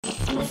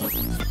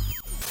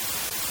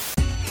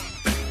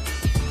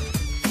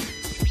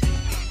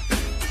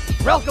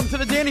Welcome to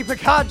the Danny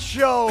Picard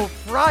Show,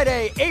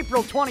 Friday,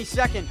 April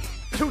 22nd,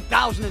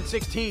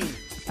 2016.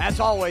 As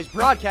always,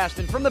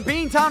 broadcasting from the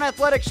Beantown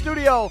Athletics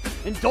Studio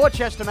in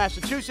Dorchester,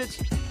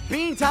 Massachusetts.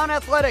 Beantown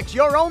Athletics,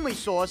 your only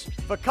source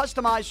for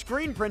customized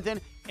screen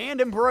printing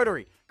and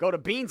embroidery. Go to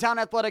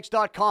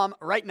beantownathletics.com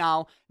right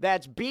now.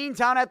 That's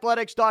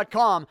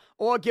beantownathletics.com.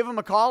 Or give them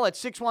a call at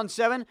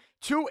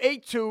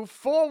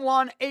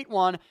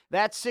 617-282-4181.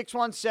 That's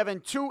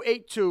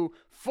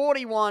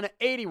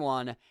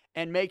 617-282-4181.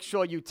 And make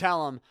sure you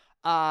tell them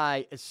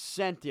I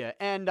sent you.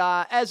 And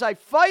as I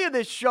fire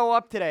this show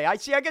up today, I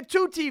got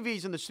two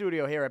TVs in the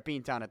studio here at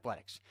Beantown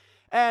Athletics.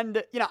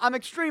 And, I'm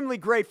extremely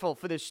grateful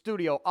for this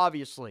studio,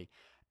 obviously.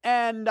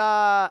 And,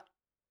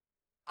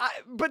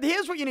 but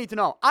here's what you need to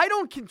know. I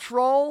don't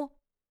control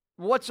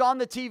what's on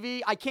the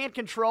TV. I can't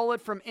control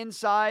it from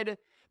inside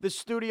the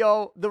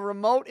studio. The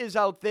remote is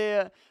out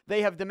there.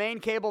 They have the main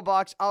cable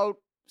box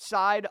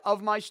outside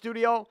of my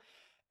studio.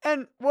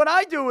 And what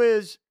I do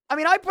is,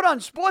 I put on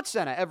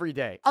SportsCenter every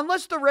day,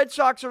 unless the Red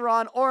Sox are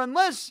on or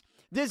unless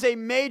there's a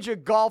major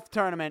golf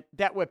tournament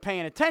that we're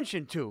paying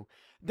attention to.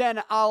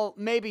 Then I'll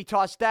maybe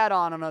toss that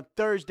on a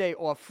Thursday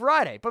or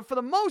Friday. But for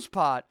the most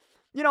part,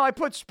 I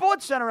put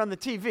SportsCenter on the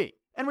TV.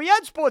 And we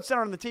had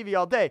SportsCenter on the TV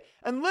all day.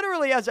 And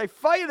literally, as I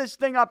fire this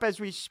thing up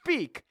as we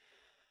speak,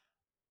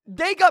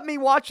 they got me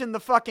watching the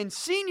fucking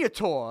Senior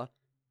Tour,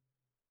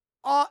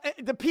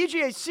 the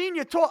PGA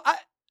Senior Tour.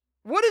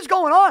 What is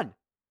going on?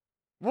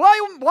 Why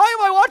am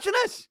I watching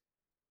this?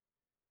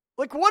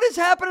 Like, what is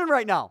happening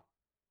right now?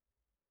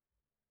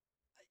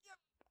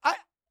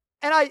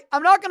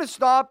 I'm not going to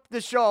stop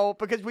the show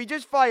because we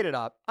just fired it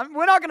up.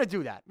 We're not going to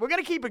do that. We're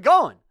going to keep it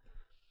going.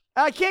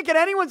 And I can't get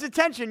anyone's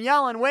attention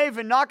yelling,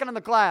 waving, knocking on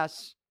the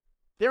glass.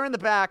 They're in the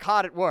back,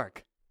 hard at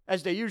work,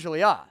 as they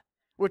usually are,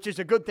 which is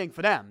a good thing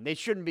for them. They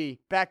shouldn't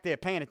be back there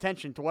paying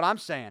attention to what I'm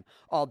saying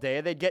all day,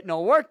 or they'd get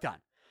no work done.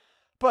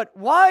 But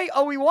why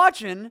are we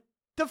watching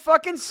the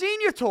fucking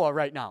Senior Tour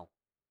right now?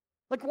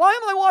 Like, why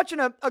am I watching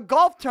a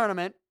golf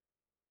tournament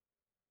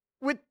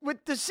with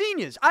the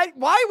seniors?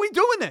 Why are we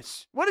doing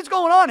this? What is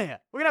going on here?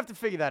 We're going to have to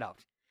figure that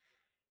out.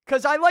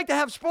 Because I like to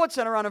have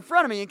SportsCenter on in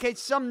front of me in case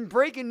some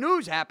breaking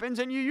news happens,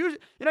 and you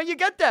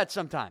get that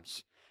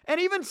sometimes. And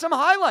even some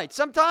highlights.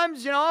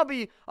 Sometimes, I'll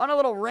be on a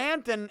little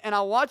rant and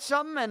I'll watch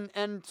something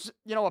and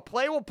a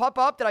play will pop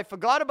up that I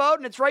forgot about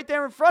and it's right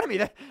there in front of me.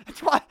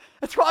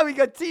 That's why we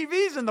got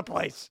TVs in the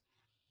place.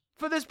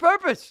 For this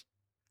purpose.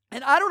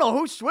 And I don't know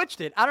who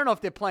switched it. I don't know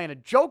if they're playing a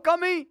joke on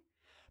me,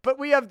 but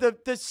we have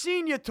the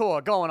Senior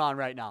Tour going on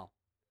right now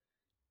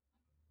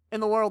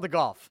in the world of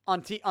golf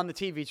on the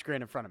TV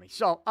screen in front of me.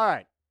 So, all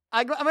right,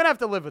 I'm going to have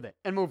to live with it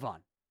and move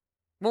on.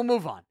 We'll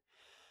move on.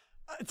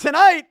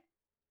 Tonight,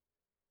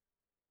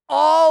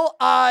 all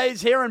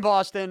eyes here in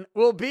Boston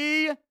will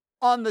be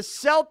on the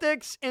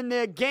Celtics in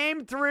their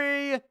Game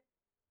 3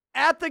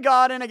 at the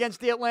Garden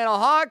against the Atlanta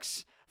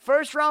Hawks.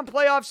 First round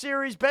playoff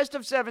series, best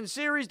of 7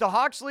 series. The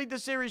Hawks lead the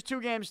series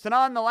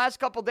 2-0. The last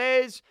couple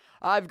days,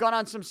 I've gone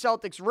on some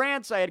Celtics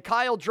rants. I had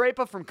Kyle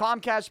Draper from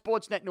Comcast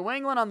Sportsnet New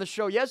England on the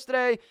show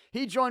yesterday.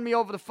 He joined me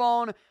over the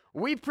phone.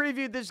 We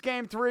previewed this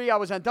Game 3. I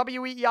was on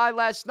WEEI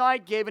last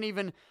night, gave an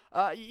even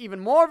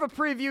more of a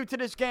preview to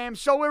this game.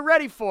 So we're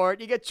ready for it.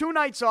 You get 2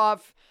 nights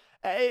off.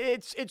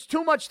 It's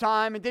too much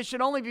time. There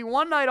should only be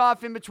 1 night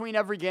off in between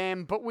every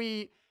game. But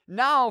we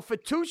now, for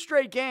 2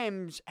 straight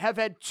games, have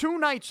had 2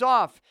 nights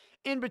off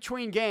in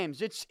between games.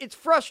 It's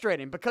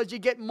frustrating because you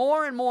get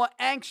more and more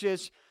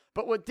anxious,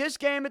 but with this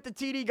game at the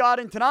TD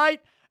Garden tonight,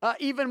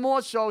 even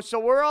more so. So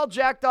we're all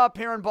jacked up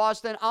here in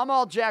Boston. I'm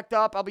all jacked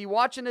up. I'll be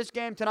watching this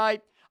game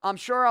tonight. I'm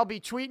sure I'll be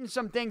tweeting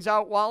some things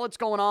out while it's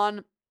going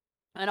on,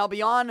 and I'll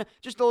be on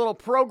just a little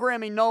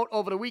programming note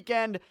over the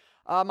weekend.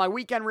 My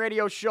weekend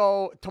radio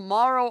show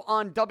tomorrow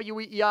on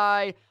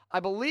WEEI, I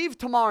believe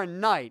tomorrow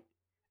night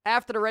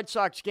after the Red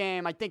Sox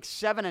game, I think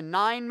 7 and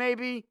 9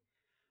 maybe.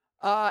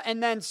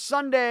 And then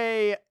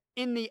Sunday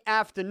in the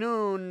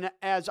afternoon,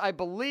 as I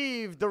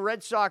believe the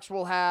Red Sox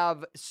will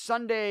have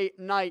Sunday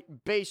night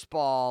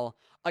baseball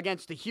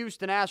against the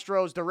Houston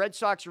Astros. The Red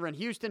Sox are in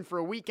Houston for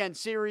a weekend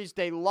series.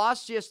 They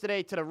lost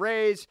yesterday to the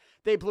Rays.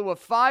 They blew a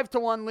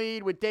 5-1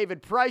 lead with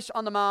David Price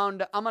on the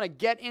mound. I'm going to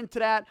get into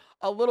that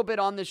a little bit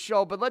on this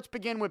show, but let's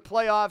begin with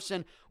playoffs.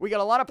 And we got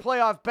a lot of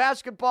playoff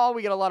basketball.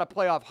 We got a lot of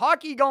playoff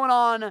hockey going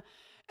on.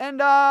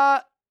 And,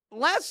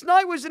 last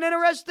night was an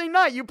interesting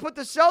night. You put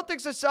the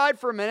Celtics aside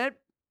for a minute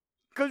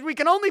because we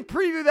can only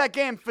preview that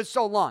game for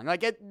so long.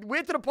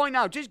 We're to the point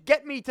now. Just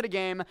get me to the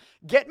game.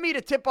 Get me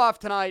to tip off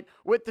tonight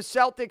with the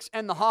Celtics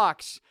and the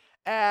Hawks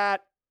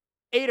at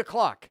 8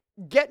 o'clock.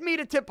 Get me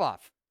to tip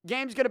off.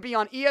 Game's going to be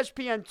on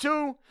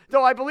ESPN2,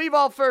 though I believe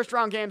all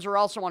first-round games are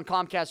also on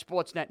Comcast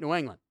Sportsnet New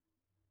England.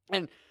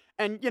 And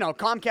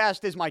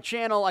Comcast is my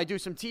channel. I do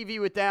some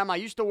TV with them. I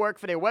used to work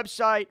for their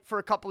website for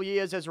a couple of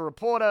years as a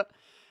reporter.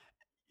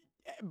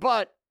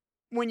 But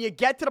when you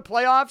get to the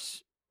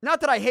playoffs,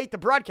 not that I hate the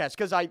broadcast,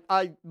 because I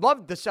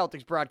love the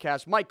Celtics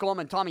broadcast, Mike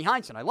Gorman, Tommy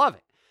Heinsohn, I love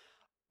it.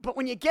 But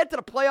when you get to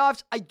the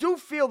playoffs, I do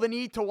feel the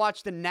need to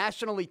watch the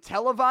nationally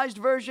televised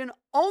version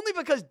only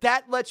because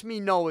that lets me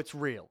know it's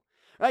real.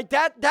 Right?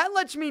 That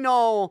lets me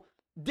know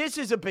this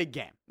is a big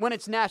game when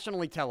it's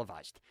nationally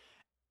televised.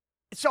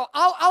 So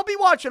I'll be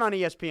watching on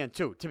ESPN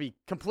too, to be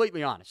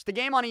completely honest. The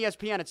game on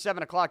ESPN at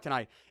 7 o'clock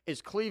tonight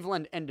is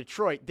Cleveland and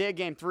Detroit. Their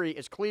game 3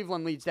 is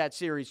Cleveland leads that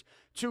series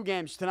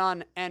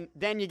 2-0. And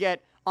then you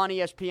get on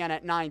ESPN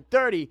at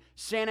 9:30,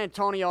 San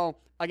Antonio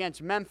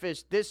against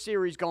Memphis. This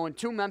series going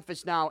to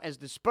Memphis now as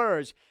the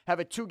Spurs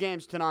have a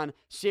 2-0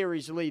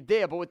 series lead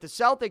there. But with the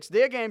Celtics,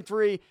 their game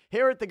 3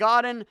 here at the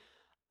Garden,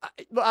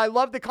 I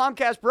love the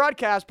Comcast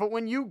broadcast, but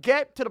when you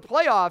get to the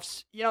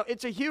playoffs,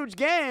 it's a huge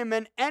game,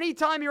 and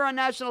anytime you're on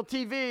national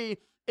TV,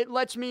 it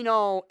lets me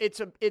know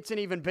it's an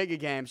even bigger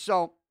game.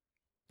 So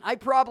I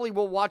probably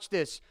will watch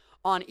this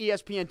on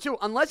ESPN too,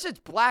 unless it's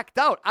blacked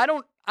out. I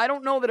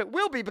don't know that it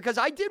will be, because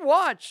I did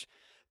watch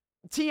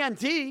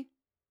TNT.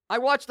 I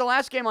watched the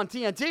last game on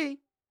TNT.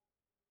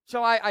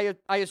 So I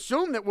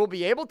assume that we'll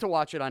be able to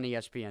watch it on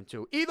ESPN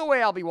too. Either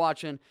way, I'll be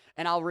watching,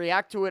 and I'll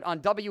react to it on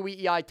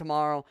WEEI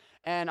tomorrow,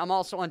 and I'm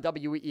also on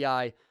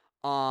WEEI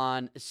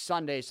on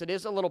Sunday. So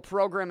there's a little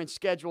programming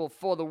schedule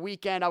for the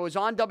weekend. I was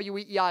on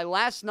WEEI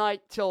last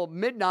night till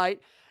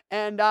midnight,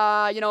 and,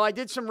 I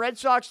did some Red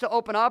Sox to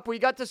open up. We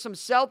got to some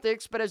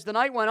Celtics, but as the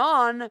night went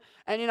on,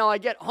 and, I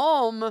get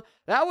home,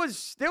 there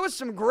was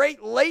some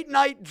great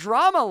late-night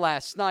drama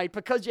last night,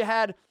 because you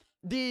had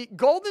the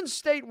Golden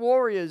State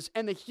Warriors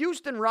and the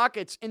Houston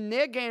Rockets in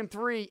their game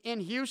 3 in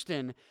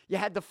Houston. You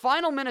had the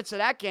final minutes of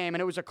that game,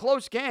 and it was a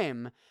close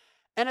game.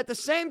 And at the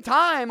same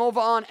time, over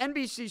on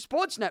NBC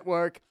Sports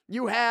Network,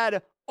 you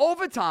had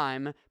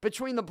overtime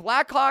between the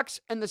Blackhawks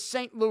and the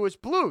St. Louis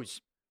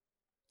Blues.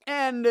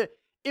 And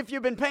if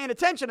you've been paying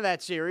attention to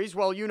that series,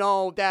 well, you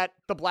know that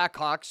the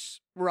Blackhawks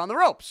were on the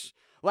ropes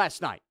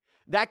last night.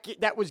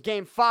 That was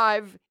game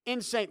 5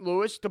 in St.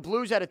 Louis. The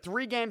Blues had a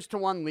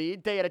 3-1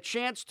 lead. They had a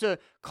chance to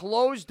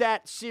close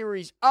that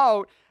series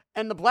out,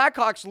 and the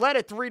Blackhawks led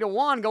it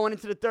 3-1 going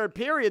into the third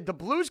period. The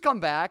Blues come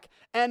back,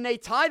 and they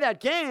tie that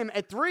game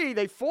at 3.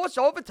 They force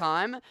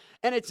overtime,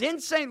 and it's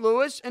in St.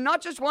 Louis, and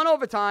not just one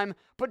overtime,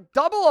 but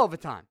double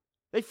overtime.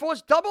 They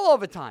force double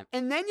overtime,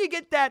 and then you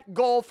get that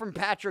goal from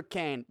Patrick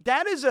Kane.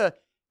 That is a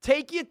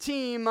take your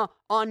team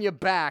on your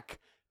back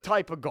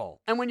type of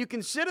goal. And when you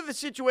consider the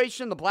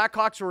situation the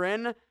Blackhawks were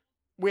in,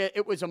 where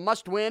it was a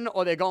must-win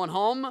or they're going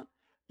home,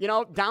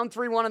 down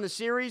 3-1 in the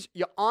series,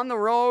 you're on the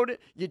road,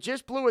 you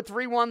just blew a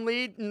 3-1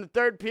 lead in the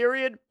third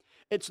period,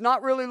 it's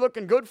not really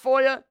looking good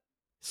for you.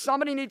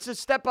 Somebody needs to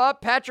step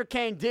up. Patrick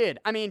Kane did.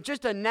 I mean,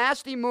 just a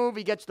nasty move.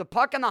 He gets the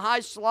puck in the high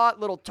slot,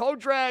 little toe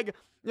drag,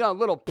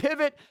 little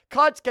pivot,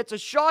 cuts, gets a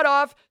shot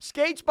off,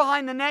 skates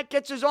behind the net,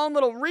 gets his own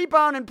little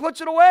rebound and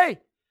puts it away.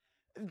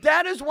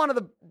 That is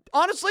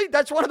honestly,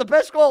 that's one of the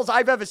best goals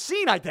I've ever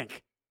seen, I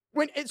think.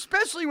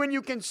 Especially when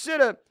you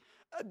consider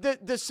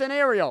the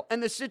scenario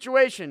and the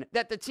situation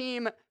that the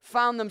team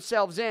found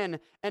themselves in.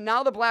 And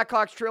now the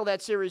Blackhawks trail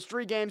that series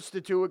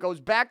 3-2. It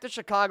goes back to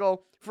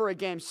Chicago for a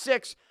game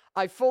 6.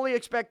 I fully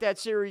expect that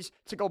series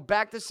to go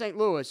back to St.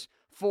 Louis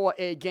for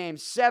a game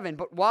 7.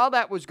 But while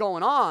that was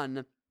going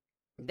on,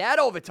 that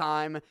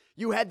overtime,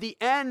 you had the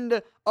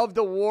end of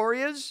the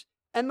Warriors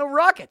and the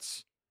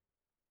Rockets.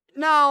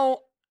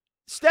 Now,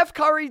 Steph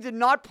Curry did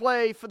not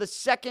play for the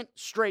second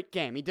straight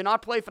game. He did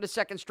not play for the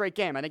second straight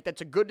game. I think that's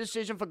a good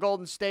decision for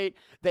Golden State.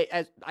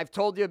 As I've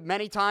told you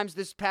many times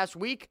this past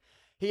week,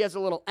 he has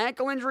a little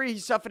ankle injury he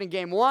suffered in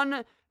game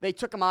 1. They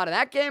took him out of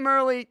that game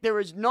early.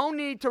 There is no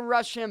need to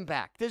rush him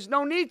back. There's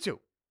no need to.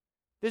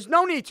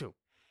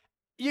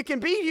 You can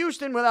beat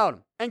Houston without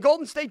him. And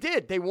Golden State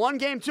did. They won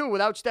game 2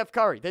 without Steph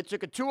Curry. They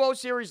took a 2-0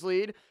 series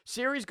lead.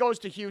 Series goes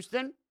to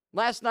Houston.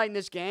 Last night in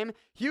this game,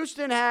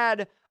 Houston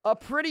had a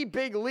pretty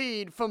big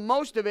lead for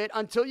most of it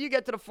until you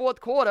get to the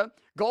fourth quarter.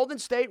 Golden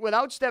State,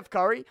 without Steph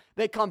Curry,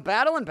 they come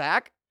battling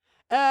back.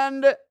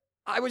 And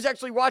I was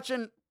actually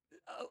watching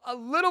a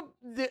little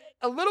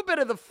bit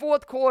of the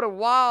fourth quarter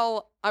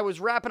while I was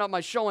wrapping up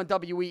my show on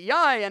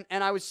WEEI,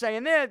 and I was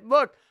saying there,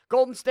 look,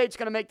 Golden State's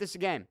going to make this a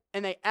game.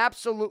 And they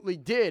absolutely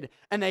did.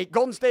 And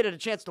Golden State had a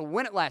chance to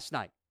win it last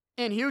night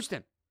in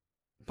Houston.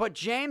 But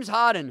James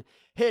Harden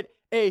hit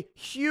a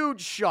huge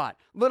shot,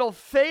 little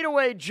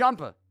fadeaway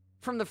jumper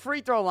from the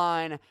free throw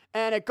line,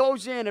 and it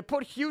goes in. It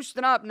put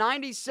Houston up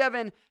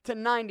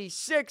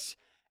 97-96,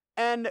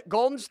 and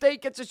Golden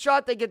State gets a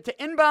shot. They get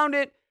to inbound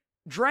it.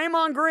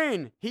 Draymond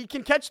Green, he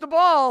can catch the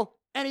ball,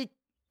 and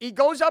he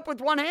goes up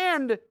with one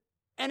hand,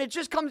 and he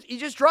just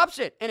drops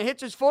it, and it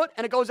hits his foot,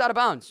 and it goes out of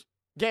bounds.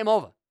 Game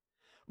over.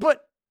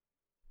 But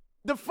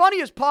the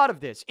funniest part of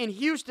this, in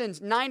Houston's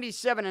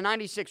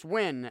 97-96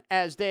 win,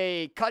 as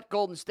they cut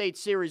Golden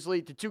State's series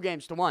lead to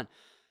 2-1,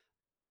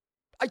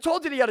 I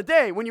told you the other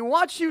day, when you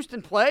watch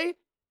Houston play,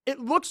 it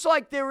looks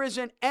like there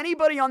isn't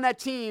anybody on that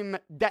team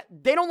that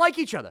they don't like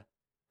each other.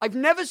 I've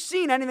never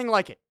seen anything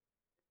like it.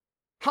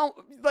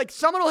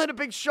 Someone will hit a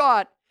big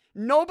shot,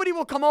 nobody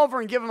will come over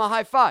and give him a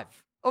high five.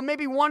 Or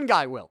maybe one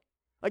guy will.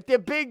 Their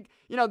big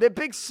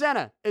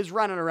center is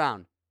running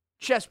around.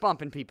 chest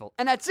bumping people.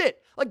 And that's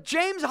it. Like,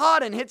 James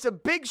Harden hits a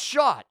big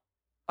shot,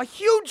 a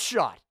huge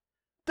shot,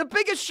 the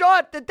biggest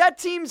shot that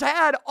team's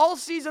had all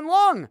season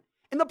long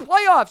in the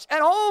playoffs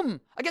at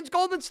home against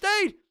Golden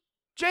State.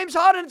 James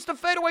Harden hits the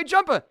fadeaway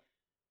jumper.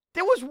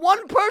 There was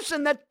one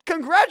person that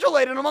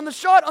congratulated him on the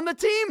shot on the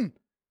team.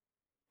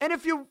 And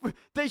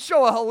they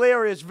show a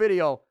hilarious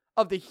video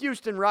of the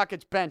Houston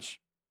Rockets bench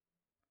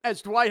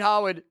as Dwight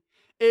Howard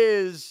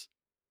is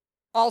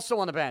also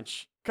on the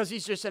bench because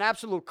he's just an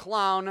absolute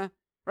clown,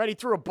 right? He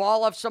threw a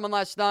ball off someone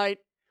last night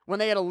when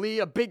they had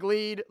a big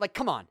lead. Like,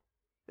 come on.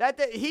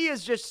 He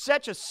is just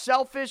such a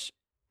selfish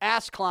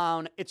ass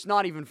clown. It's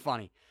not even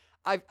funny.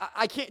 I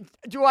can't.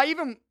 Do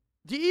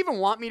you even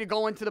want me to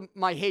go into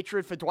my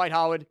hatred for Dwight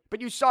Howard? But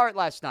you saw it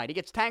last night. He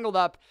gets tangled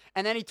up,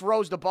 and then he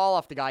throws the ball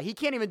off the guy. He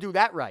can't even do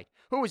that right.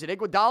 Who was it,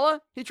 Iguodala?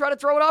 He tried to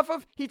throw it off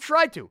of? He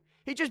tried to.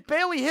 He just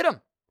barely hit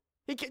him.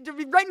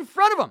 Right in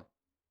front of him.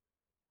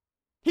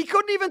 He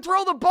couldn't even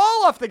throw the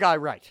ball off the guy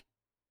right.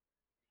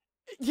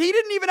 He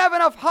didn't even have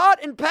enough heart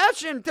and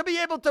passion to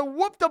be able to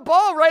whoop the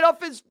ball right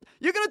off his...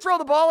 You're going to throw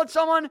the ball at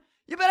someone?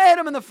 You better hit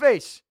him in the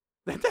face.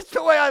 That's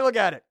the way I look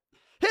at it.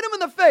 Hit him in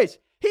the face.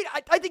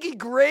 I think he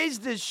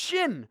grazed his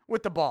shin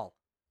with the ball.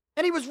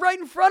 And he was right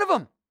in front of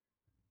him.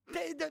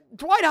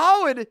 Dwight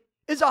Howard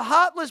is a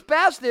heartless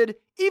bastard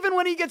even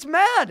when he gets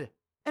mad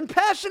and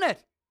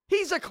passionate.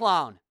 He's a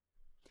clown.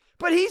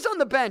 But he's on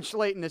the bench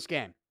late in this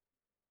game.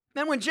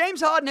 Then when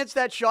James Harden hits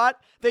that shot,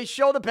 they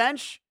show the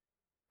bench.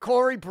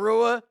 Corey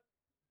Brewer,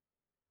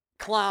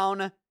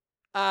 clown.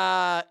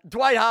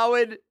 Dwight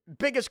Howard,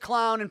 biggest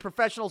clown in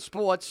professional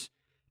sports.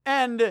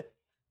 And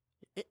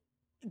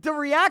the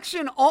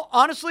reaction,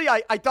 honestly,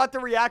 I thought the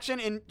reaction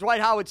in Dwight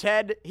Howard's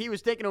head, he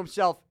was thinking to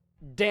himself,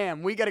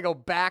 damn, we got to go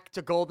back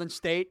to Golden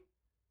State.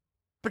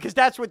 Because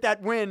that's what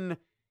that win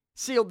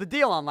sealed the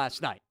deal on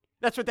last night.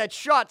 That's what that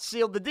shot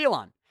sealed the deal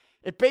on.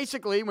 It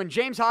basically, when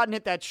James Harden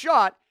hit that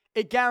shot,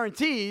 it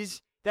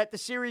guarantees that the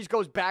series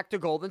goes back to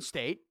Golden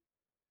State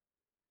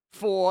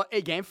for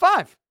a Game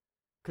 5.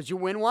 Because you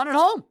win one at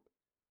home.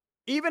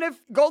 Even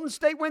if Golden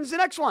State wins the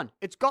next one.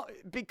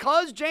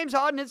 Because James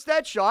Harden hits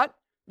that shot,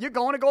 you're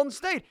going to Golden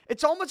State.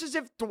 It's almost as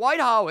if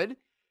Dwight Howard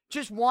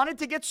just wanted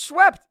to get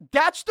swept.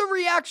 That's the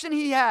reaction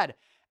he had.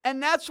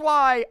 And that's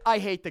why I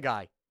hate the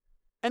guy.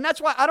 And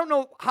that's why I don't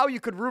know how you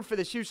could root for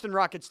this Houston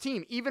Rockets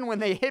team. Even when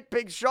they hit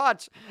big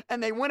shots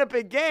and they win a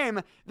big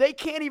game, they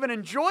can't even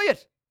enjoy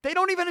it. They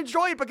don't even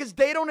enjoy it because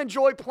they don't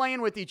enjoy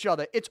playing with each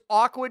other. It's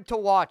awkward to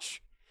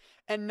watch.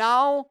 And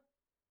now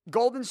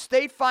Golden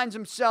State finds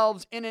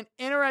themselves in an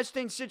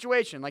interesting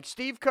situation. Like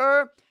Steve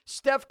Kerr,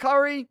 Steph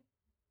Curry.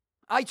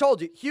 I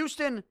told you,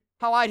 Houston,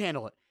 how I'd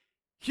handle it.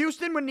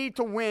 Houston would need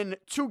to win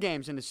 2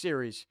 games in the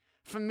series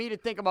for me to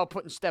think about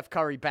putting Steph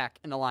Curry back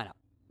in the lineup.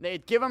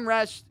 They'd give him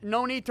rest.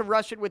 No need to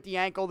rush it with the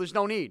ankle. There's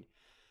no need.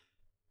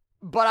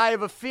 But I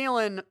have a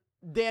feeling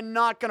they're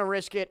not going to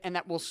risk it and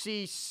that we'll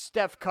see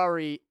Steph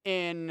Curry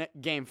in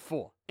Game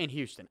 4 in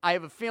Houston. I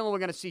have a feeling we're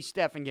going to see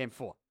Steph in Game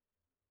 4.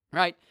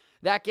 Right?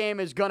 That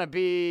game is going to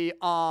be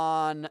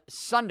on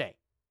Sunday,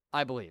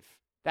 I believe.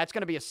 That's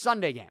going to be a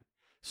Sunday game.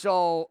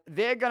 So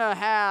they're going to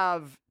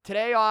have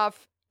today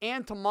off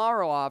and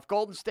tomorrow off.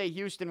 Golden State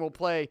Houston will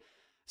play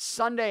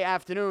Sunday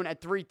afternoon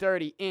at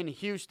 3:30 in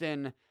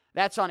Houston.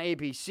 That's on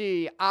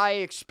ABC. I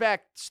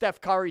expect Steph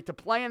Curry to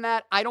play in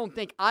that. I don't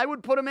think I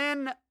would put him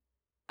in.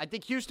 I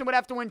think Houston would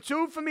have to win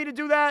 2 for me to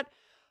do that.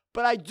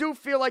 But I do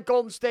feel like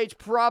Golden State's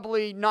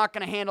probably not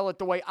going to handle it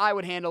the way I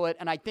would handle it.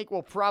 And I think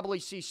we'll probably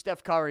see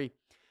Steph Curry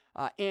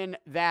in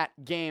that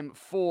Game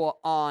 4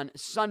 on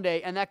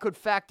Sunday. And that could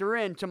factor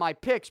into my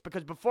picks.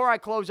 Because before I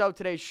close out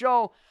today's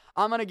show,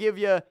 I'm going to give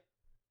you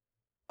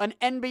an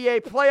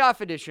NBA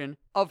playoff edition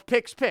of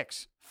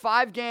Picks.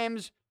 5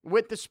 games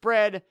with the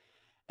spread.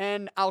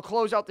 And I'll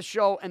close out the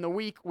show and the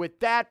week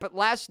with that. But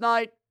last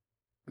night,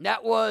 there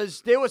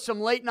was some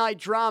late night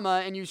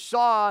drama, and you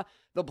saw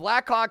the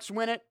Blackhawks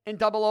win it in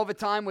double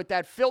overtime with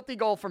that filthy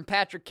goal from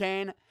Patrick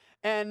Kane.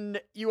 And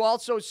you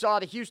also saw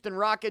the Houston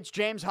Rockets,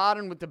 James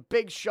Harden with the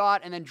big shot,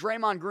 and then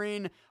Draymond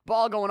Green,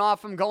 ball going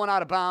off him, going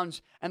out of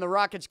bounds, and the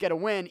Rockets get a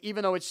win,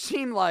 even though it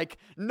seemed like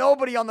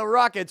nobody on the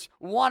Rockets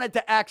wanted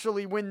to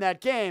actually win that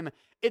game.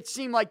 It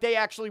seemed like they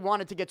actually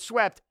wanted to get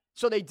swept,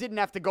 so they didn't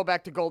have to go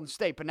back to Golden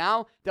State. But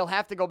now they'll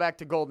have to go back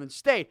to Golden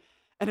State.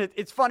 And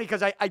it's funny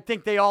because I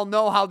think they all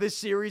know how this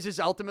series is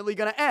ultimately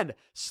going to end.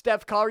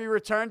 Steph Curry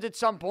returns at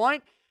some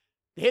point,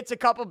 hits a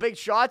couple big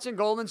shots, and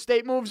Golden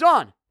State moves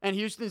on. And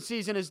Houston's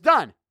season is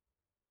done.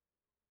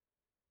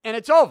 And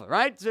it's over,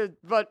 right?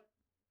 But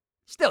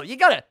still, you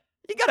gotta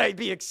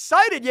be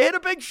excited. You hit a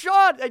big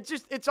shot.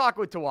 It's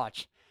awkward to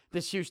watch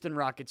this Houston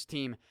Rockets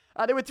team.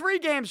 There were 3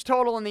 games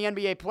total in the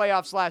NBA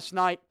playoffs last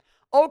night.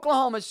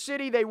 Oklahoma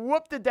City, they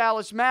whooped the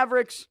Dallas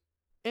Mavericks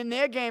in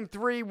their Game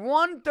 3,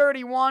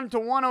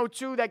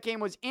 131-102. That game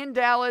was in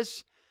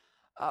Dallas.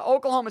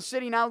 Oklahoma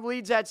City now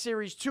leads that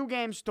series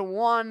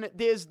 2-1.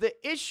 There's the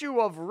issue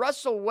of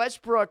Russell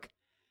Westbrook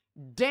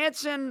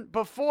dancing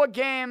before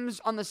games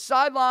on the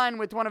sideline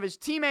with one of his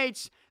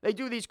teammates. They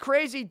do these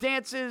crazy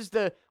dances,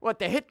 the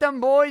Hit Them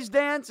Boys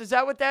dance. Is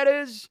that what that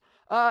is?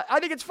 I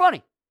think it's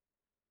funny.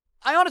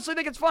 I honestly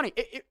think it's funny.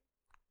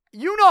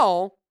 You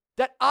know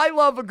that I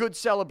love a good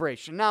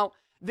celebration. Now,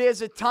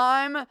 there's a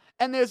time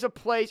and there's a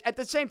place. At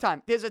the same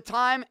time, there's a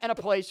time and a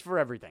place for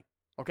everything,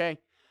 okay?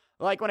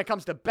 Like when it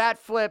comes to bat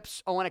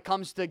flips or when it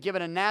comes to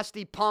giving a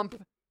nasty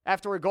pump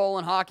after a goal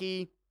in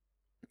hockey.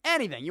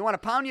 Anything. You want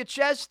to pound your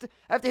chest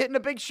after hitting a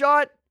big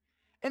shot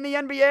in the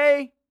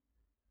NBA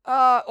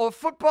or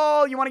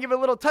football. You want to give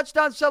a little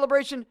touchdown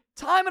celebration.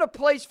 Time and a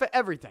place for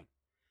everything.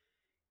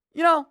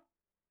 You know,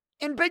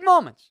 in big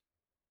moments.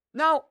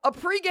 Now, a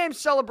pregame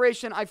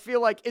celebration, I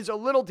feel like, is a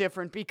little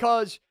different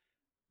because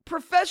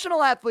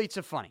professional athletes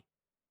are funny.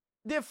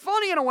 They're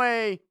funny in a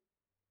way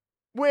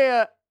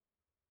where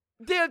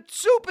they're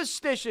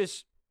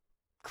superstitious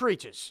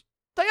creatures.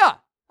 They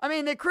are. I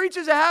mean, they're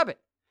creatures of habit.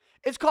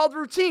 It's called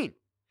routine.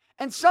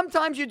 And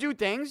sometimes you do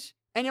things,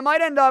 and you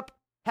might end up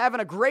having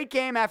a great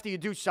game after you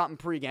do something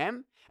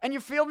pregame, and you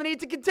feel the need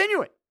to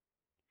continue it.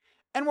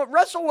 And what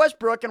Russell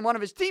Westbrook and one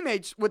of his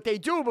teammates, what they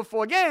do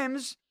before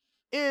games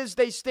is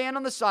they stand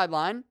on the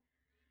sideline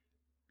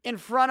in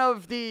front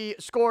of the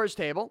scorer's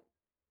table,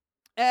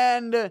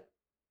 and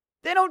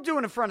they don't do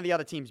it in front of the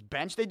other team's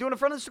bench. They do it in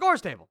front of the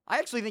scorer's table. I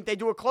actually think they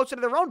do it closer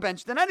to their own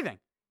bench than anything.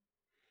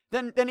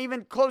 Than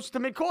even close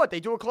to midcourt. They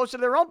do it closer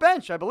to their own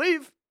bench, I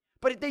believe.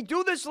 But they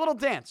do this little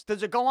dance.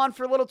 Does it go on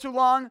for a little too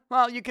long?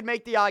 Well, you could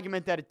make the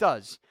argument that it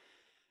does.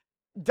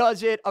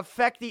 Does it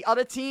affect the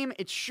other team?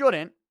 It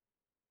shouldn't.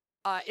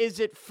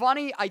 Is it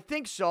funny? I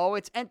think so.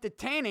 It's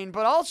entertaining,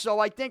 but also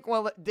I think,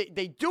 well,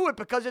 they do it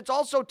because it's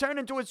also turned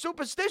into a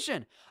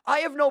superstition. I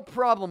have no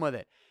problem with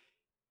it.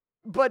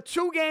 But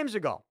 2 games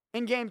ago,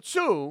 in Game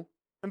 2,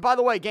 and by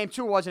the way, Game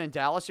 2 wasn't in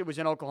Dallas, it was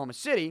in Oklahoma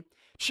City,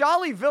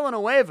 Charlie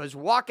Villanueva's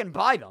walking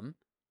by them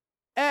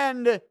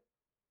and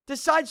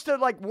decides to,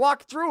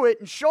 walk through it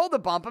and shoulder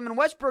bump him, and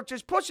Westbrook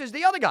just pushes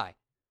the other guy.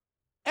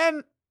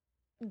 And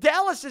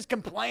Dallas is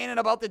complaining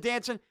about the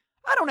dancing.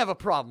 I don't have a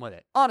problem with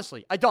it.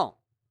 Honestly, I don't.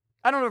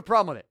 I don't have a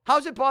problem with it.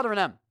 How's it bothering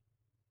them?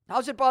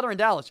 How's it bothering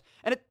Dallas?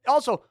 And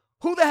also,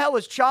 who the hell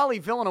is Charlie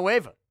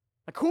Villanueva?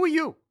 Who are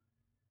you?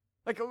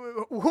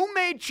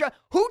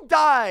 Who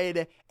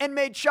died and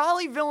made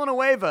Charlie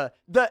Villanueva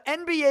the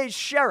NBA's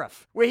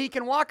sheriff, where he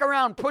can walk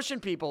around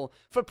pushing people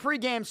for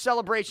pregame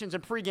celebrations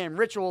and pregame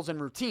rituals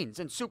and routines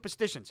and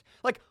superstitions?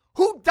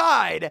 Who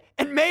died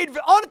and made,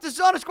 this is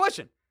an honest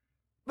question.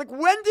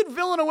 When did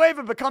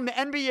Villanueva become the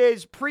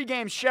NBA's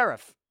pregame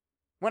sheriff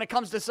when it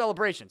comes to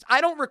celebrations? I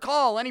don't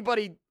recall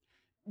anybody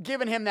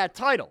giving him that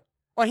title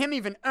or him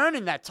even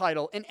earning that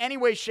title in any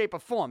way, shape, or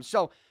form.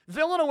 So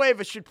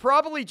Villanueva should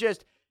probably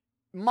just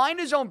mind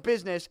his own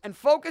business and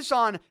focus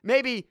on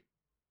maybe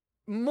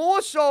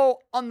more so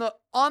on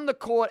the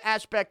court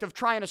aspect of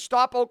trying to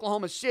stop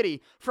Oklahoma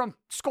City from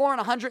scoring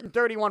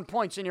 131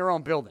 points in your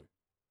own building.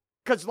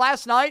 Because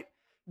last night,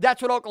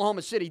 that's what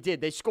Oklahoma City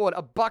did. They scored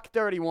a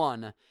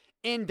 $131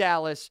 in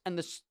Dallas, and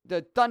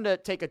the Thunder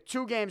take a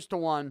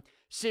 2-1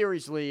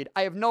 series lead.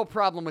 I have no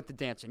problem with the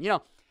dancing.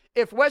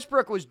 If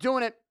Westbrook was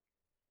doing it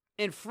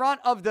in front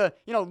of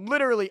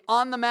literally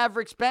on the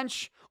Mavericks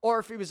bench, or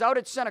if he was out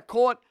at center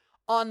court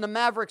on the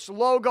Mavericks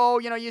logo,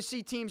 you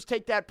see teams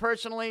take that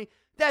personally.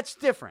 That's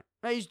different.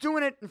 Now, he's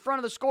doing it in front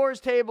of the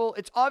scorer's table.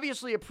 It's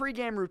obviously a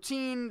pregame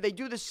routine. They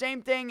do the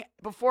same thing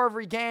before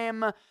every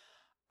game.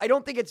 I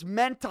don't think it's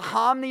meant to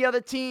harm the other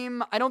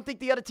team. I don't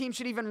think the other team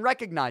should even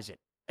recognize it.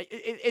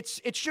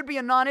 It should be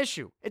a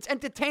non-issue. It's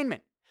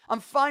entertainment. I'm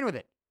fine with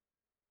it.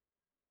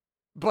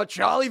 But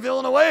Charlie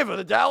Villanueva,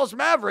 the Dallas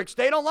Mavericks,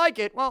 they don't like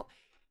it. Well,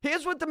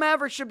 here's what the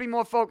Mavericks should be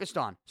more focused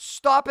on.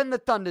 Stopping the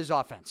Thunder's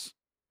offense.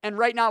 And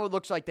right now it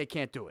looks like they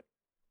can't do it.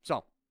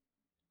 So,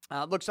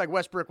 it looks like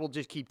Westbrook will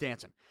just keep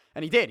dancing.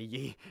 And he did.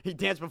 He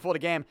danced before the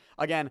game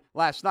again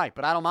last night.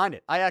 But I don't mind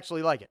it. I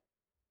actually like it.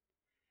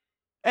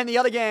 And the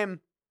other game,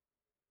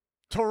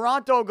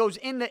 Toronto goes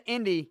into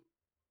Indy.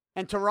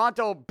 And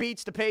Toronto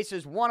beats the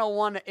Pacers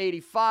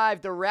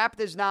 101-85. The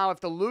Raptors now,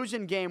 after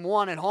losing Game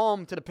 1 at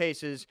home to the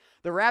Pacers,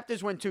 the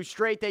Raptors win 2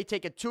 straight. They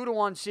take a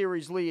 2-1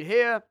 series lead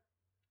here.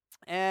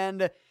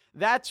 And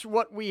that's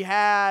what we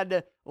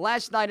had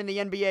last night in the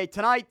NBA.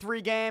 Tonight,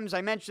 3 games.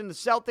 I mentioned the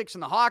Celtics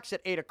and the Hawks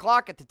at 8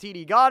 o'clock at the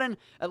TD Garden.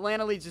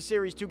 Atlanta leads the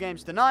series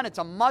 2-0. It's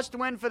a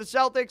must-win for the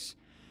Celtics.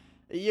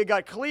 You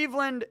got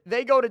Cleveland.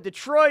 They go to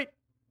Detroit.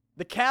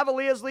 The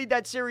Cavaliers lead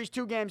that series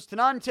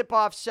 2-0.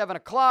 Tip-off 7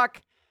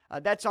 o'clock.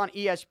 That's on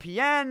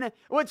ESPN.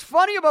 What's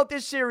funny about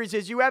this series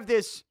is you have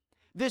this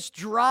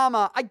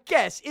drama. I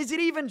guess. Is it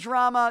even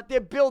drama?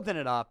 They're building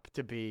it up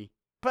to be.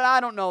 But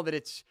I don't know that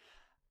it's...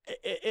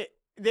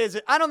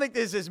 I don't think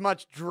there's as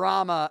much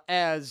drama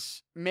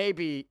as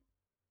maybe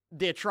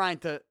they're trying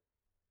to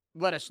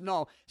let us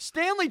know.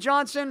 Stanley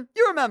Johnson,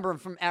 you remember him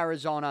from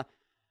Arizona.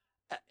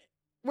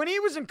 When he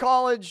was in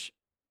college,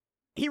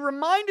 he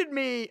reminded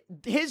me,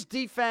 his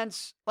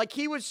defense, like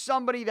he was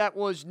somebody that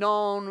was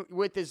known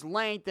with his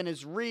length and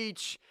his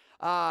reach.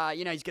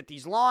 He's got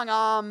these long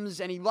arms,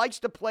 and he likes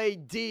to play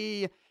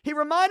D. He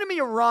reminded me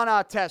of Ron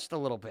Artest a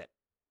little bit.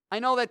 I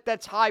know that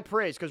that's high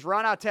praise because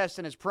Ron Artest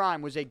in his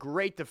prime was a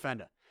great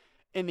defender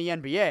in the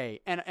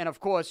NBA. And of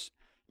course,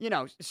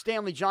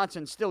 Stanley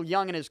Johnson's still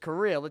young in his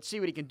career. Let's see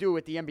what he can do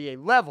at the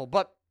NBA level.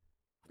 But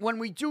when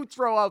we do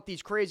throw out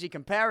these crazy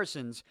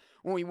comparisons,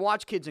 when we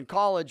watch kids in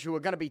college who are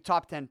going to be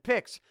top 10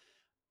 picks,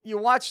 you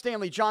watch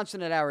Stanley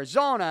Johnson at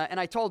Arizona, and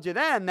I told you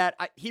then that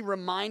he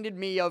reminded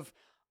me of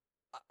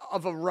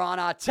a Ron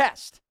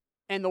Artest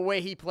and the way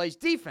he plays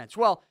defense.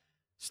 Well,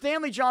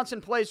 Stanley Johnson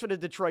plays for the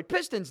Detroit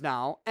Pistons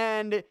now,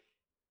 and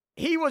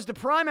he was the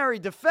primary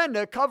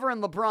defender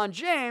covering LeBron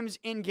James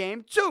in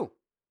Game 2.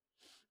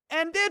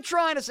 And they're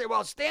trying to say,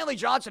 well, Stanley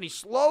Johnson, he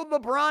slowed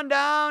LeBron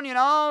down,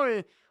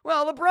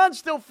 Well, LeBron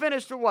still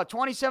finished with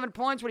 27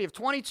 points? What, he have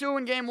 22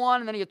 in Game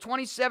 1, and then he had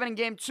 27 in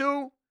Game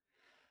 2?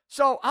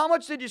 So how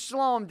much did you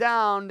slow him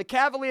down? The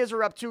Cavaliers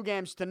are up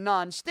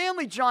 2-0.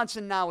 Stanley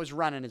Johnson now is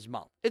running his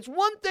mouth. It's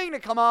one thing to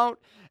come out,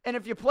 and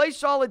if you play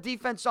solid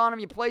defense on him,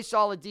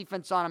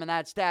 and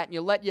that's that, and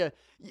you let your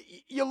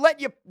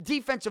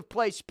defensive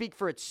play speak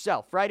for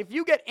itself, right? If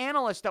you get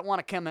analysts that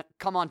want to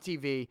come on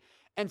TV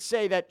and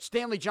say that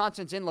Stanley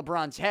Johnson's in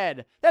LeBron's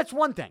head, that's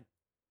one thing.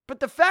 But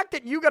the fact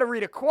that you got to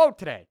read a quote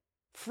today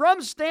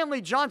from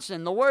Stanley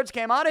Johnson, the words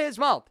came out of his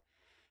mouth.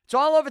 It's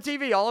all over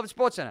TV, all over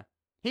SportsCenter.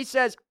 He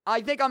says,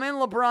 I think I'm in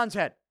LeBron's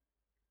head.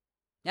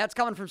 That's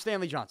coming from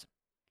Stanley Johnson.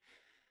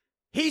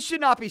 He should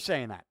not be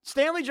saying that.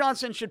 Stanley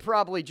Johnson should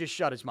probably just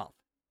shut his mouth.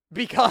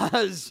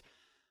 Because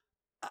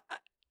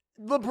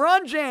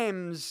LeBron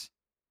James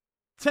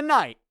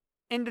tonight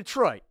in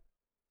Detroit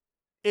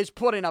is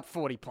putting up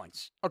 40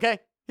 points. Okay?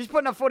 He's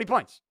putting up 40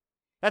 points.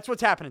 That's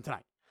what's happening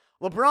tonight.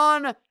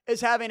 LeBron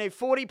is having a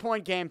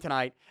 40-point game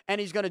tonight,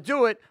 and he's going to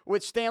do it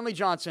with Stanley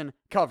Johnson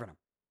covering him.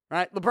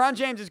 Right? LeBron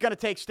James is going to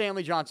take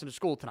Stanley Johnson to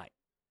school tonight.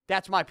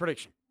 That's my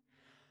prediction.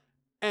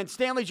 And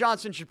Stanley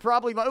Johnson should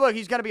probably, look,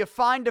 he's going to be a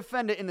fine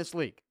defender in this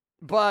league,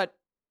 but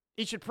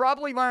he should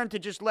probably learn to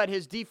just let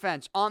his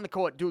defense on the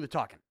court do the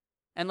talking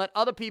and let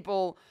other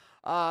people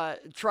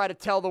try to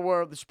tell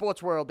the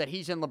sports world, that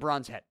he's in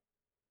LeBron's head.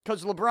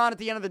 Because LeBron, at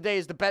the end of the day,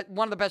 is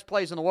one of the best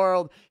players in the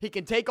world. He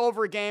can take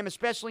over a game,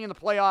 especially in the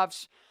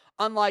playoffs,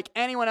 unlike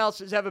anyone else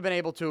has ever been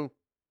able to.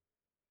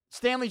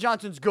 Stanley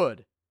Johnson's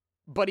good,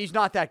 but he's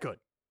not that good.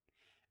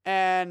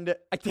 And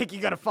I think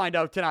you're going to find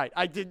out tonight.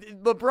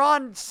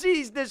 LeBron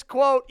sees this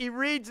quote, he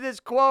reads this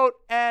quote,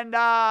 and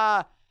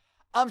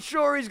I'm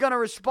sure he's going to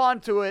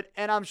respond to it,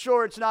 and I'm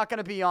sure it's not going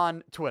to be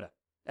on Twitter.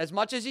 As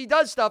much as he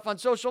does stuff on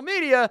social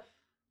media,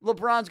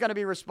 LeBron's going to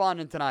be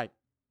responding tonight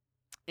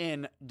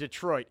in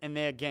Detroit in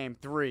their Game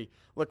 3.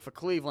 Look for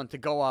Cleveland to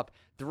go up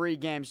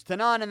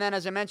 3-0. And then,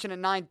 as I mentioned, at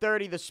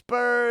 9:30, the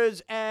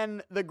Spurs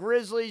and the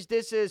Grizzlies.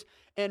 This is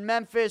in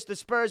Memphis. The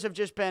Spurs have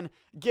just been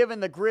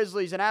giving the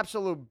Grizzlies an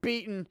absolute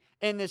beating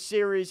in this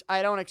series.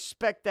 I don't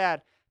expect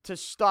that to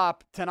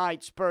stop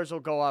tonight. Spurs will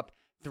go up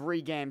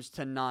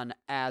 3-0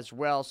 as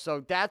well. So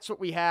that's what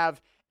we have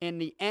in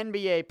the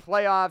NBA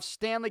playoffs.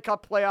 Stanley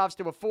Cup playoffs.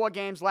 There were 4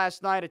 games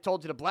last night. I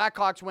told you the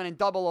Blackhawks went in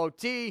double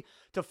OT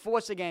to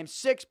force a Game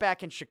 6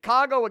 back in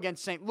Chicago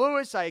against St.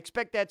 Louis. I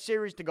expect that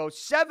series to go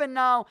 7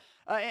 now,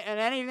 and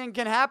anything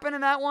can happen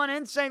in that one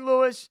in St.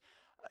 Louis.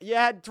 You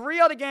had 3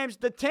 other games.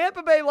 The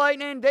Tampa Bay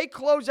Lightning, they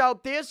close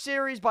out their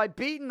series by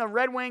beating the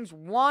Red Wings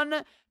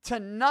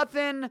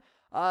 1-0.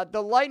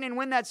 The Lightning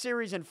win that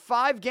series in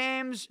 5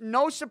 games.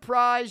 No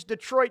surprise.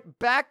 Detroit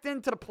backed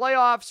into the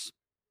playoffs.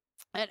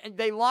 And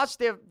they lost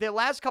their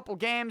last couple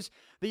games.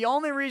 The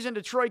only reason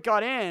Detroit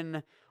got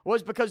in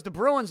was because the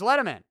Bruins let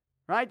them in,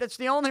 right? That's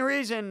the only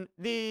reason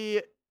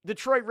the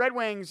Detroit Red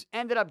Wings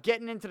ended up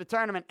getting into the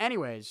tournament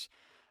anyways,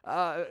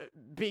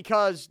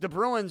 because the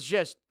Bruins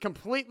just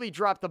completely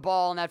dropped the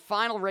ball in that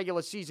final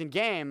regular season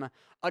game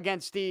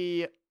against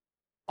the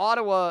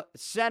Ottawa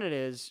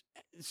Senators.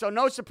 So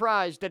no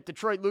surprise that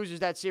Detroit loses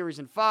that series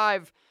in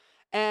 5.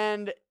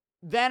 And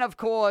then, of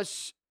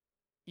course,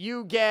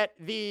 you get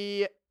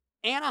the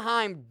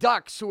Anaheim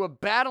Ducks, who are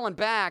battling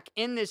back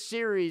in this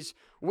series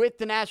with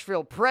the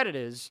Nashville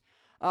Predators.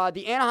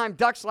 The Anaheim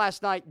Ducks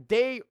last night,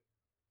 they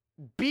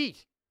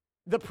beat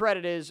the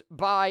Predators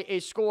by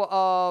a score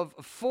of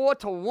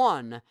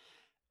 4-1,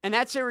 and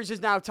that series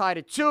is now tied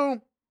at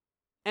 2.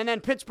 And then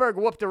Pittsburgh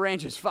whooped the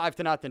Rangers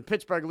 5-0.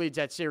 Pittsburgh leads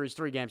that series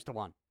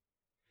 3-1.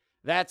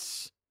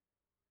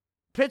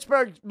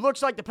 Pittsburgh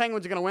looks like the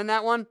Penguins are going to win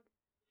that one,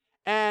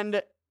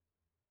 and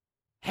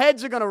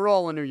heads are going to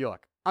roll in New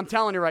York. I'm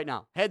telling you right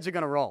now, heads are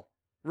going to roll.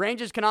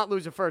 Rangers cannot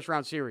lose a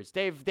first-round series.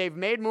 They've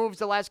made moves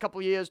the last couple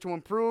of years to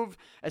improve,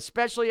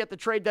 especially at the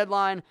trade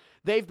deadline.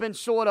 They've been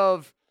sort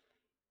of,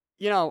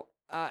 they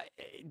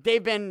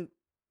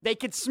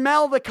could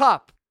smell the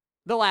cup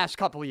the last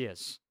couple of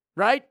years,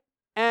 right?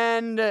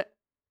 And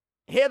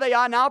here they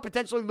are now,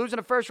 potentially losing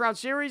a first-round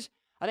series.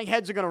 I think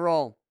heads are going to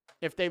roll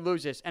if they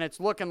lose this, and it's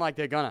looking like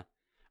they're going to.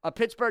 A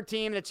Pittsburgh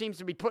team that seems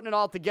to be putting it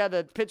all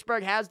together.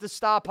 Pittsburgh has the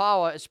star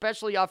power,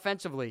 especially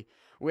offensively,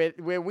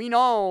 where we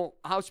know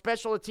how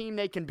special a team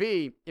they can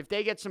be if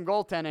they get some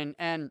goaltending.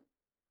 And,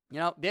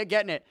 they're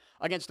getting it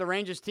against the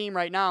Rangers team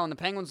right now. And the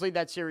Penguins lead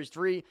that series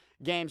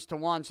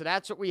 3-1. So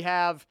that's what we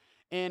have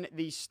in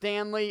the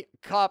Stanley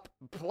Cup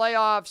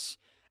Playoffs.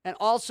 And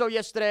also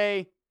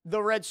yesterday,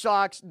 the Red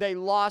Sox, they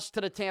lost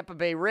to the Tampa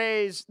Bay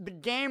Rays. The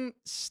game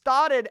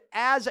started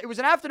it was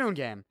an afternoon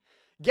game.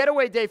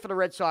 Getaway day for the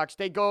Red Sox.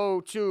 They go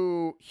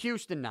to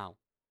Houston now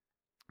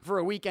for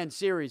a weekend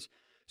series.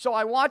 So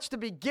I watched the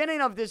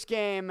beginning of this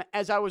game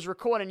as I was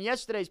recording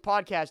yesterday's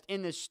podcast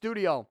in this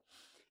studio.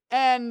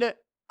 And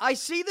I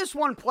see this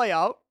one play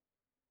out.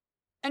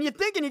 And you're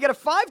thinking you get a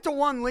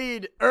 5-1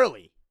 lead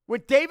early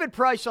with David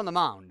Price on the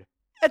mound.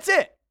 That's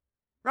it.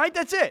 Right?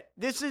 That's it.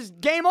 This is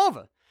game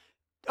over.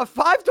 A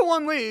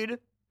 5-1 lead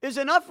is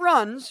enough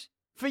runs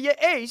for your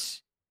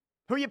ace,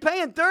 who you're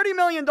paying $30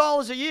 million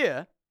a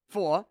year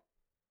for.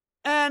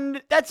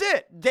 And that's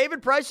it.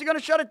 David Price is going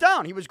to shut it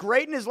down. He was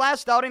great in his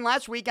last outing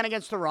last weekend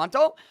against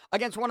Toronto,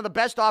 against one of the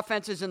best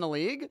offenses in the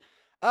league.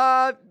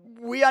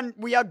 We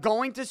are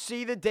going to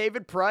see the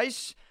David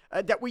Price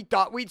that we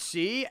thought we'd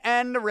see,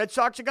 and the Red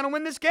Sox are going to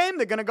win this game.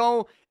 They're going to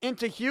go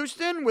into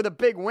Houston with a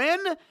big win,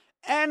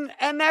 and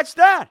that's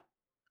that.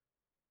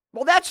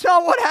 Well, that's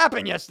not what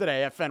happened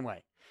yesterday at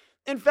Fenway.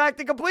 In fact,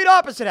 the complete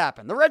opposite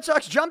happened. The Red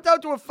Sox jumped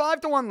out to a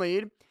 5-1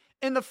 lead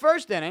in the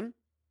first inning,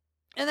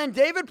 and then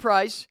David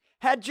Price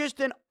had just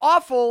an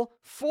awful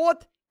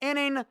fourth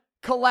inning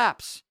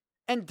collapse.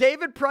 And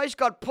David Price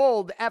got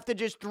pulled after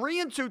just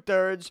 3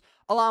 2/3,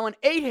 allowing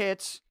 8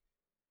 hits,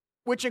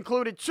 which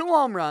included 2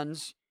 home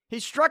runs.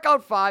 He struck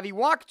out 5, he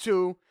walked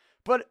 2,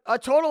 but a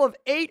total of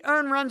 8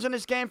 earned runs in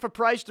this game for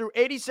Price through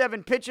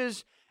 87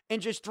 pitches in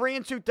just 3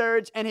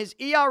 2/3, and his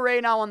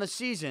ERA now on the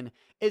season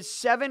is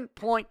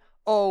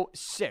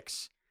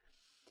 7.06.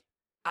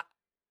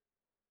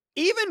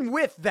 Even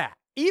with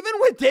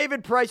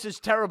David Price's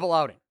terrible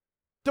outing,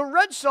 the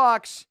Red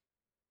Sox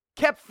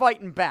kept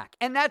fighting back,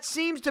 and that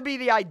seems to be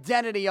the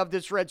identity of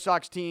this Red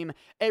Sox team,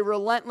 a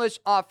relentless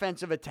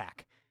offensive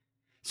attack.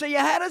 So you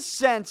had a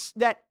sense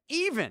that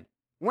even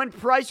when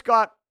Price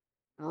got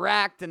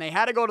racked and they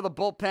had to go to the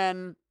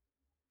bullpen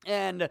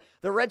and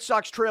the Red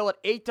Sox trail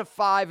at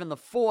 8-5 in the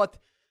fourth,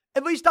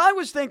 at least I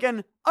was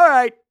thinking, all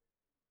right,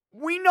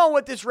 we know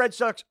what this Red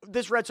Sox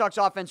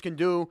offense can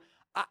do.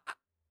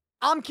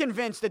 I'm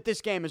convinced that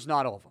this game is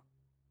not over.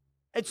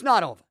 It's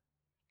not over.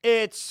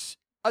 It's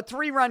a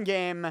 3-run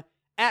game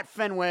at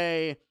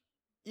Fenway.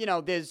 You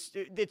know,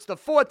 it's the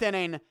fourth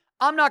inning.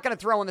 I'm not going to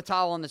throw in the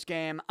towel in this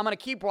game. I'm going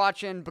to keep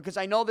watching because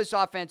I know this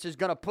offense is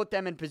going to put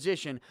them in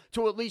position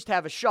to at least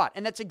have a shot.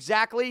 And that's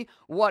exactly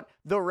what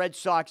the Red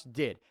Sox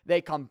did.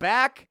 They come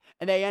back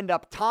and they end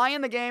up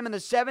tying the game in the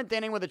 7th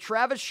inning with a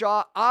Travis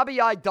Shaw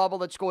RBI double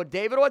that scored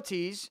David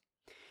Ortiz.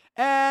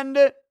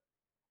 And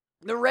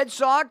the Red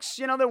Sox,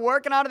 you know, they're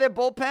working out of their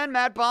bullpen.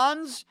 Matt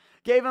Bonds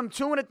gave them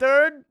 2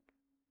 1/3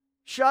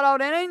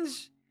 shutout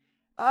innings.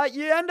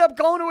 You end up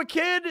going to a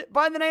kid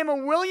by the name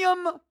of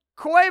William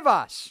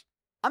Cuevas.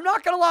 I'm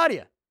not going to lie to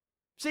you.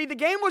 See, the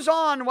game was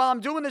on while I'm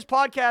doing this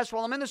podcast,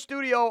 while I'm in the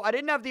studio. I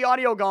didn't have the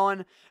audio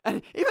going.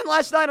 And even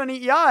last night on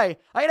EEI,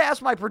 I had to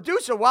ask my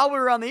producer while we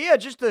were on the air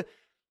just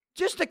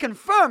to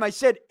confirm. I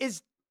said,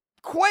 is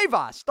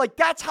Cuevas, like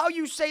that's how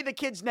you say the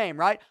kid's name,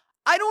 right?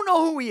 I don't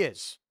know who he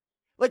is.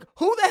 Like,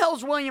 who the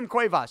hell's William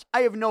Cuevas?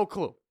 I have no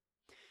clue.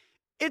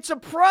 It's a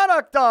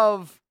product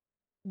of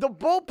the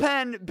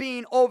bullpen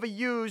being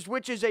overused,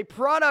 which is a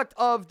product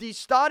of the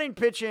starting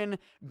pitching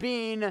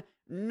being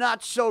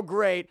not so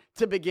great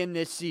to begin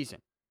this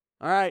season.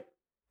 All right?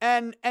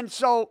 And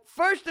so,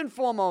 first and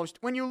foremost,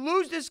 when you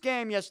lose this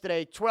game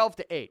yesterday,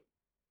 12-8,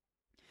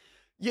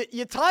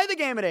 you tie the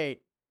game at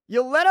 8,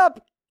 you let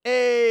up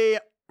a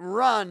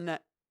run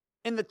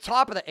in the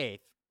top of the 8th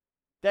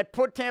that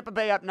put Tampa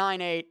Bay up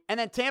 9-8, and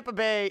then Tampa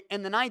Bay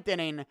in the 9th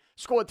inning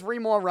scored 3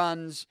 more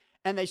runs,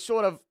 and they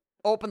sort of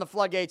opened the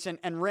floodgates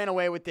and ran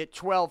away with it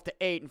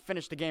 12-8 and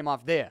finished the game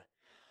off there.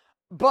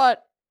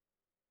 But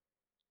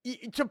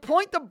to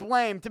point the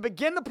blame, to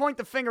begin to point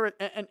the finger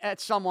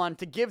at someone,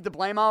 to give the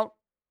blame out,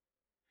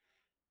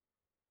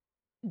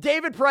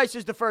 David Price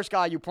is the first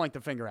guy you point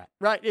the finger at,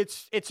 right?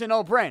 It's a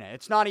no-brainer.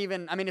 It's not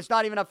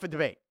even up for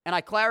debate. And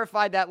I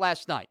clarified that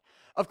last night.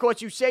 Of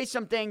course, you say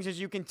some things as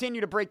you continue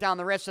to break down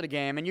the rest of the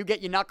game, and you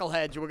get your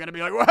knuckleheads who are going to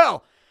be like,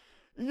 well,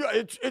 yeah,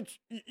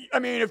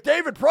 if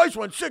David Price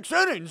went 6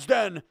 innings,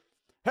 then,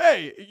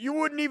 hey, you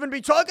wouldn't even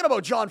be talking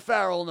about John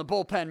Farrell and the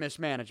bullpen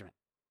mismanagement.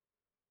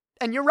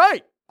 And you're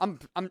right. I'm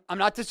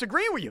not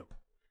disagreeing with you.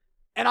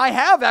 And I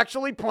have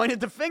actually pointed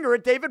the finger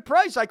at David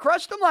Price. I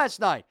crushed him last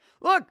night.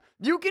 Look,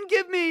 you can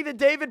give me the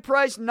David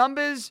Price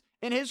numbers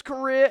in his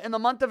career in the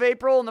month of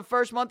April and the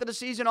first month of the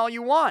season all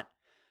you want.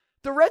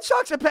 The Red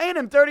Sox are paying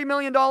him $30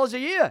 million a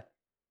year.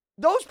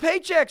 Those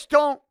paychecks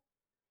don't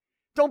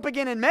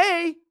begin in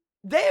May.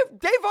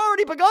 They've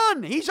already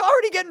begun. He's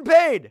already getting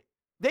paid.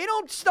 They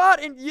don't start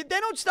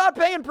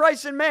paying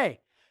Price in May.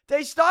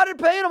 They started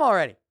paying him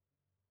already.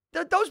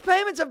 Those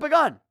payments have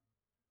begun.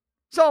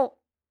 So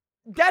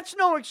that's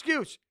no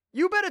excuse.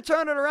 You better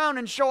turn it around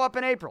and show up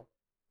in April.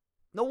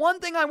 The one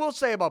thing I will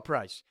say about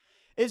Price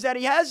is that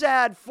he has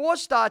had 4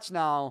 starts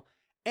now,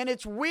 and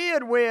it's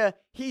weird where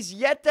he's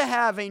yet to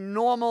have a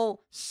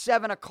normal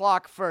 7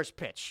 o'clock first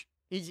pitch.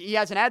 He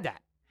hasn't had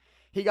that.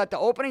 He got the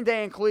opening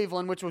day in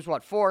Cleveland, which was,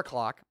 4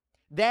 o'clock.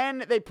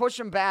 Then they push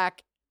him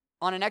back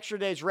on an extra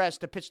day's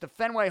rest to pitch the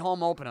Fenway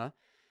home opener,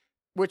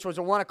 which was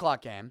a 1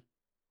 o'clock game.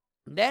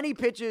 Then he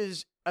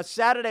pitches a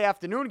Saturday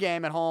afternoon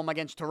game at home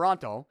against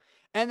Toronto.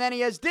 And then he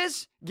has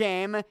this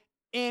game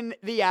in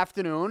the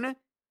afternoon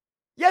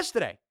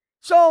yesterday.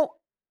 So,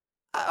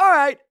 all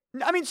right.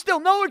 I mean, still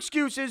no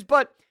excuses,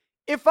 but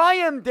if I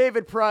am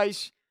David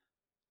Price,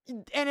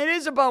 and it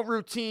is about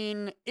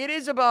routine, it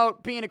is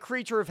about being a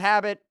creature of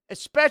habit,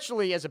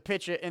 especially as a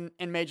pitcher in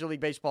Major League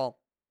Baseball.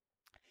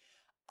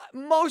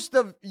 Most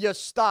of your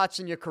starts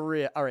in your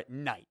career are at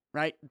night,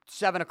 right?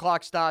 7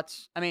 o'clock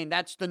starts. I mean,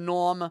 that's the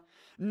norm.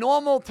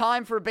 Normal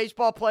time for a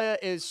baseball player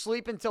is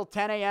sleep until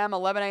 10 a.m.,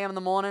 11 a.m. in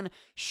the morning,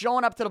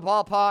 showing up to the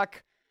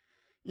ballpark,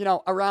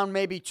 around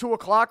maybe 2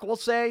 o'clock, we'll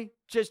say.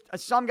 Just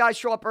some guys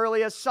show up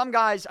earlier. Some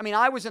guys,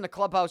 I was in the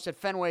clubhouse at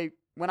Fenway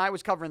when I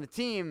was covering the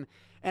team,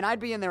 and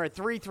I'd be in there at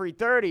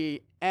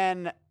 3:30,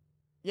 and,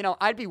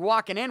 I'd be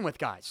walking in with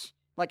guys.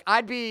 Like,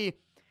 I'd be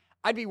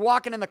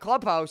walking in the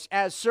clubhouse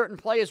as certain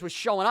players were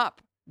showing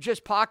up,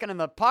 just parking in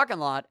the parking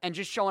lot and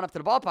just showing up to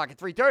the ballpark at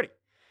 3:30.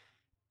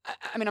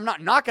 I'm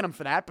not knocking them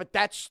for that, but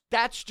that's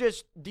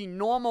just the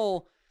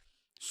normal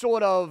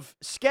sort of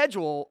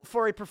schedule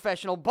for a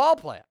professional ball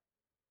player.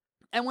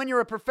 And when you're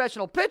a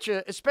professional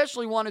pitcher,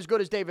 especially one as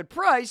good as David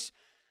Price,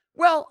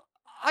 well,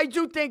 I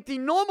do think the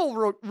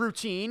normal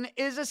routine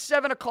is a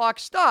 7 o'clock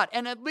start.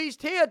 And at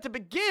least here to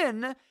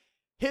begin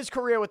his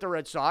career with the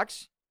Red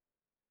Sox,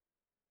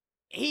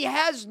 he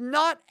has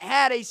not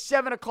had a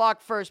 7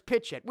 o'clock first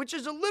pitch yet, which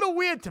is a little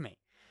weird to me.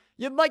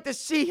 You'd like to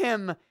see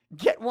him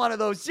get one of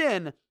those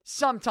in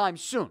sometime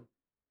soon.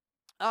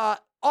 All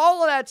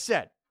of that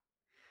said,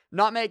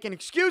 not making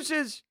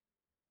excuses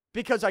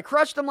because I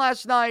crushed him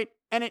last night,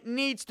 and it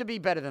needs to be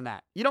better than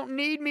that. You don't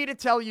need me to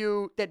tell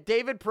you that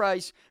David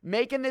Price,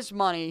 making this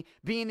money,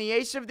 being the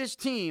ace of this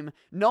team,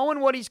 knowing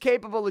what he's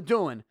capable of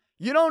doing,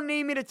 you don't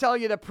need me to tell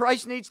you that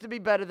Price needs to be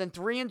better than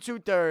 3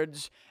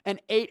 2/3 and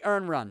 8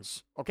 earned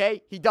runs,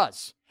 okay? He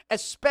does.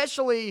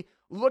 Especially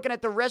looking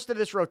at the rest of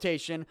this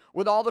rotation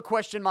with all the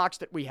question marks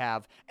that we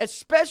have,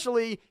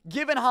 especially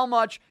given how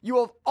much you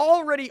have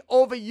already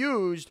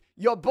overused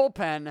your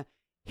bullpen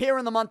here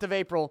in the month of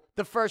April,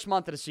 the first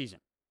month of the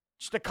season.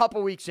 Just a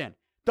couple weeks in.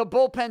 The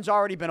bullpen's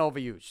already been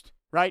overused,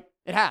 right?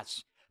 It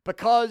has,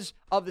 because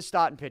of the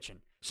starting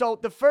pitching. So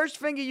the first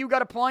finger you got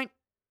to point,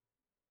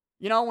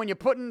 when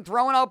you're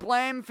throwing out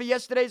blame for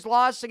yesterday's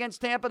loss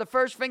against Tampa, the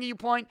first finger you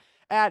point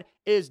at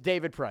is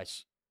David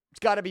Price. It's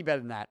got to be better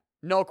than that.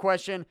 No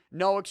question,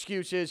 no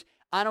excuses.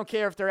 I don't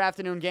care if they're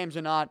afternoon games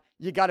or not.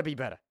 You got to be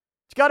better.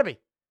 It's got to be.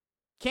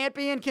 Can't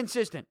be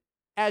inconsistent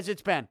as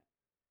it's been.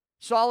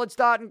 Solid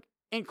start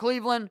in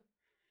Cleveland.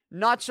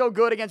 Not so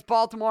good against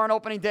Baltimore on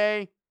opening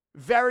day.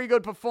 Very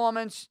good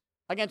performance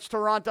against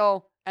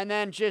Toronto. And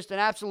then just an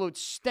absolute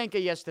stinker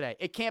yesterday.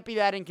 It can't be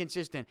that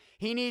inconsistent.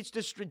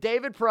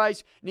 David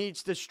Price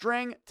needs to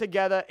string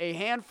together a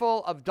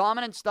handful of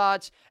dominant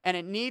starts, and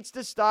it needs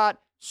to start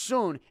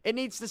soon. It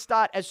needs to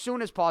start as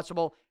soon as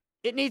possible.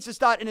 It needs to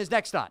start in his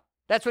next start.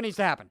 That's what needs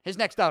to happen. His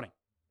next outing.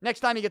 Next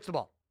time he gets the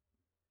ball.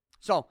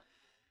 So,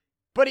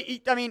 but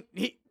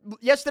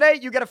yesterday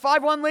you get a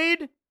 5-1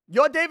 lead.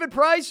 You're David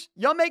Price.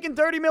 You're making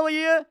 $30 million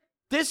a year.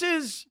 This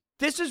is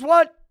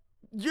what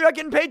you're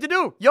getting paid to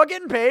do. You're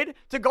getting paid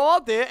to go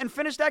out there and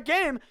finish that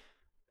game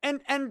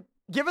and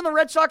giving the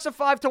Red Sox a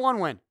 5-1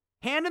 win.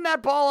 Handing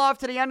that ball off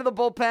to the end of the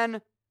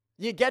bullpen.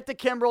 You get to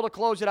Kimbrel to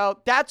close it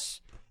out.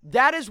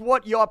 That is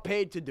what you're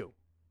paid to do.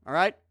 All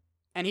right?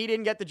 And he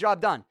didn't get the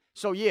job done.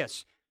 So,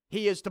 yes,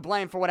 he is to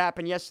blame for what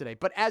happened yesterday.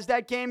 But as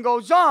that game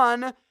goes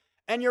on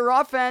and your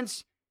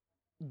offense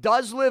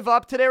does live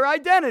up to their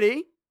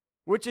identity,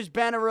 which has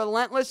been a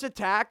relentless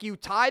attack, you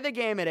tie the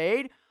game at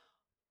 8,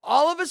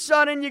 all of a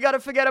sudden you got to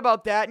forget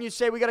about that and you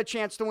say we got a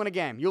chance to win a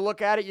game. You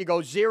look at it, you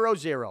go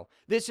 0-0.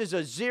 This is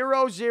a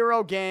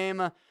 0-0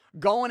 game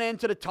going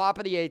into the top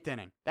of the 8th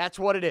inning. That's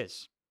what it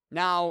is.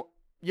 Now,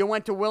 you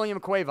went to William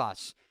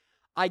Cuevas.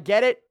 I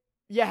get it.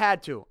 You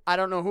had to. I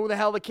don't know who the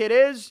hell the kid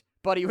is,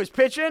 but he was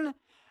pitching.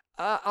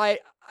 I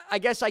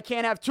guess I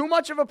can't have too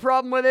much of a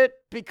problem with it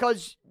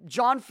because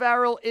John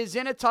Farrell is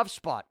in a tough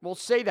spot. We'll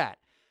say that.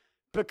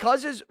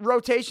 Because his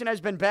rotation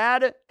has been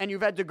bad and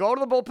you've had to go to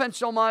the bullpen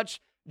so much,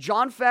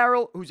 John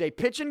Farrell, who's a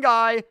pitching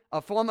guy,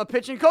 a former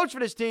pitching coach for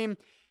this team,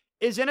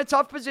 is in a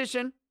tough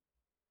position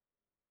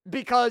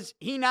because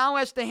he now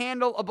has to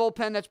handle a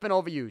bullpen that's been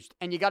overused.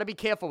 And you got to be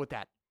careful with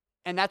that.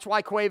 And that's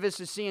why Cuevas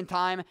is seeing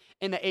time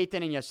in the 8th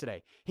inning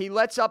yesterday. He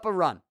lets up a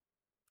run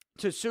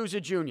to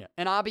Souza Jr.,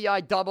 an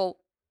RBI double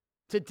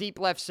to deep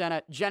left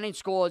center. Jennings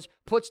scores,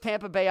 puts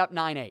Tampa Bay up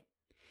 9-8.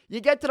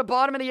 You get to the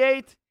bottom of the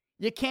 8th,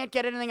 you can't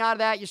get anything out of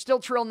that. You still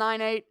trail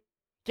 9-8.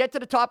 Get to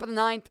the top of the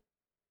 9th.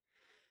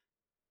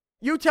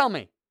 You tell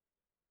me.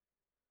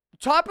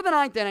 Top of the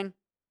 9th inning,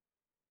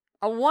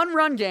 a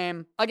 1-run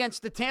game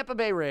against the Tampa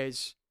Bay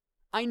Rays.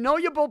 I know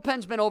your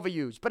bullpen's been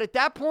overused, but at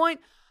that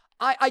point,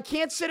 I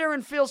can't sit here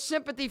and feel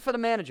sympathy for the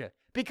manager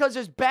because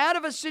as bad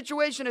of a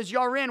situation as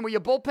you're in where your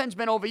bullpen's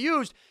been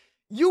overused,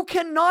 you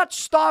cannot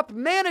stop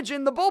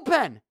managing the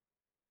bullpen.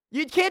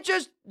 You can't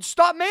just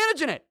stop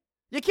managing it.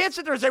 You can't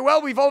sit there and say,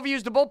 well, we've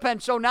overused the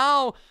bullpen, so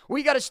now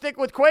we got to stick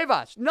with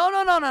Cuevas. No.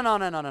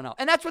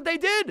 And that's what they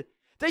did.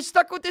 They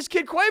stuck with this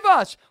kid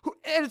Cuevas.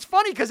 And it's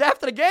funny because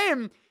after the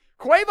game,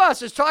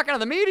 Cuevas is talking to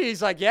the media.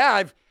 He's like,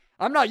 yeah,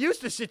 I'm not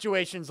used to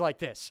situations like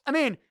this. I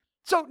mean,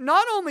 so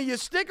not only you're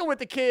sticking with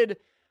the kid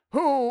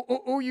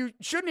who you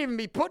shouldn't even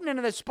be putting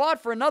into this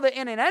spot for another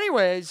inning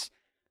anyways,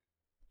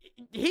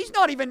 he's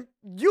not even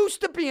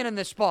used to being in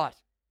this spot.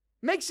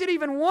 Makes it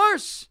even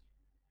worse.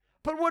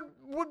 But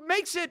what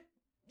makes it,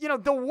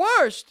 the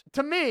worst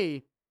to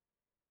me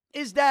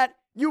is that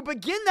you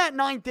begin that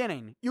ninth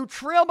inning, you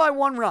trail by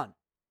 1 run.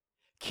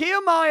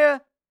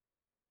 Kiermaier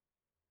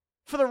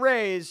for the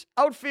Rays,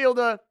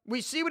 outfielder,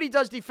 we see what he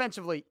does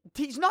defensively.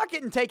 He's not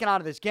getting taken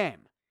out of this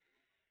game.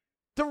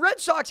 The Red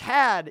Sox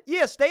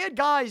they had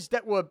guys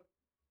that were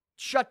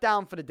shut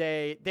down for the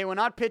day. They were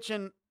not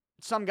pitching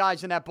some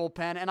guys in that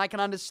bullpen, and I can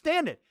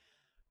understand it.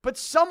 But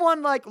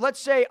someone like, let's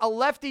say, a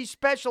lefty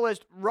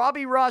specialist,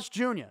 Robbie Ross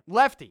Jr.,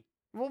 lefty.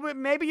 Well,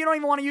 maybe you don't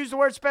even want to use the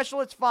word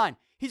specialist, fine.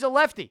 He's a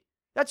lefty.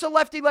 That's a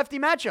lefty-lefty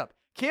matchup.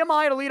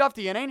 Kiermaier to lead off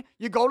the inning,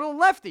 you go to the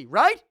lefty,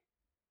 right?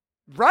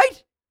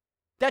 Right?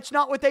 That's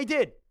not what they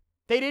did.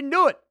 They didn't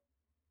do it.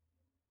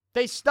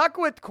 They stuck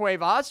with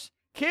Cuevas.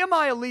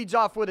 Kiermaier leads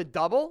off with a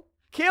double.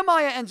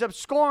 Kiermaier ends up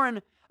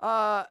scoring,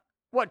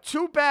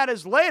 2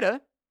 batters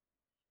later,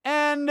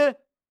 and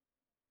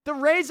the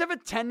Rays have a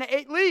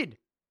 10-8 lead.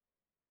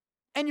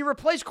 And you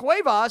replace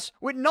Cuevas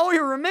with Noe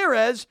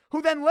Ramirez,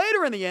 who then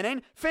later in the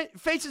inning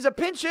faces a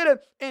pinch hitter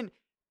in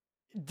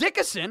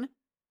Dickerson,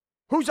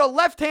 who's a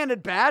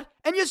left-handed bat,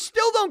 and you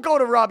still don't go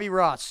to Robbie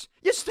Ross.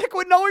 You stick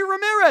with Noe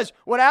Ramirez.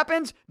 What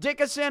happens?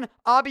 Dickerson,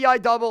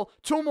 RBI double,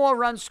 2 more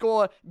runs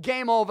scored,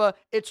 game over.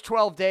 It's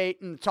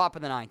 12-8 in the top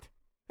of the ninth.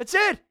 That's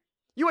it.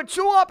 You had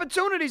 2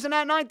 opportunities in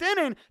that ninth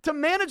inning to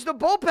manage the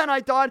bullpen,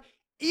 I thought,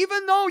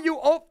 even though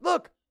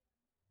look,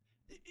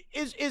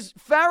 is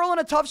Farrell in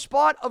a tough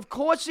spot? Of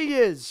course he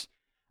is.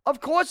 Of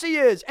course he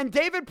is. And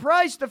David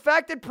Price, the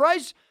fact that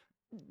Price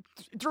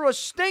threw a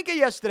stinker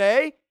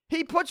yesterday,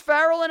 he puts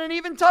Farrell in an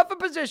even tougher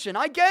position.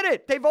 I get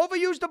it. They've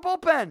overused the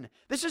bullpen.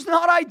 This is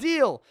not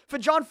ideal for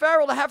John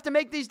Farrell to have to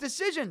make these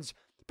decisions.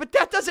 But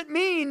that doesn't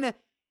mean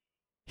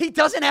he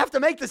doesn't have to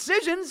make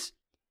decisions.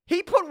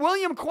 He put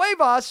William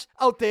Cuevas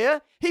out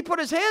there. He put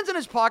his hands in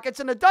his pockets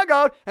in the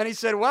dugout, and he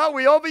said, well,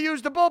 we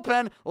overused the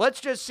bullpen.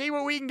 Let's just see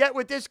what we can get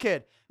with this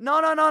kid. No.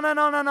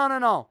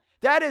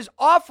 That is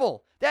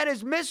awful. That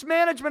is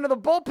mismanagement of the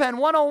bullpen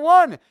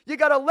 101. You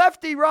got a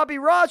lefty, Robbie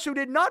Ross, who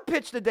did not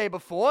pitch the day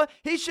before.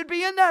 He should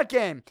be in that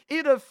game.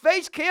 Either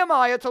face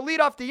Kiermaier to lead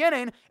off the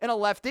inning in a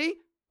lefty,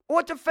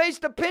 or to face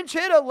the pinch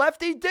hitter,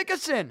 lefty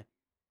Dickerson.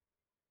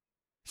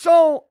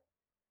 So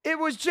it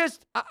was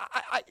just,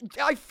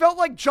 I felt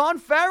like John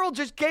Farrell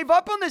just gave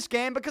up on this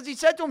game because he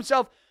said to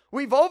himself,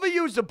 we've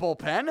overused the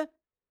bullpen,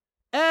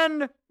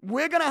 and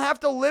we're going to have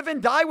to live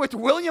and die with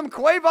William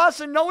Cuevas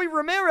and Noe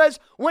Ramirez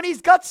when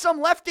he's got some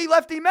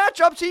lefty-lefty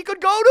matchups he could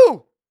go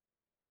to.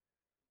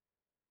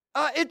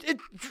 It's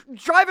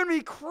driving me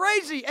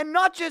crazy. And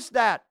not just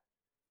that.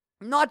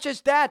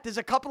 There's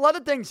a couple other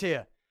things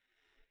here.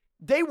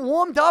 They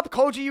warmed up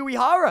Koji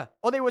Uehara,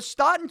 or they were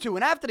starting to.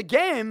 And after the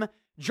game,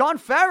 John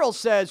Farrell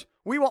says,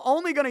 we were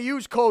only going to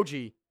use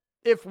Koji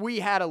if we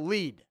had a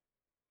lead.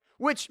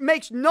 Which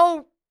makes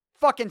no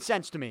fucking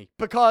sense to me,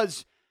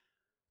 because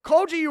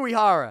Koji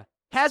Uehara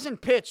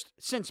hasn't pitched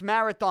since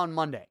Marathon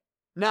Monday.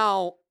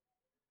 Now,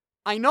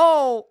 I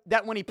know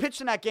that when he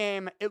pitched in that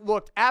game, it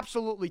looked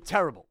absolutely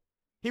terrible.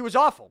 He was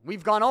awful.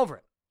 We've gone over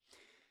it.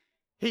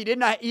 He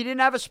didn't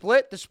have a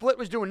split. The split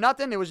was doing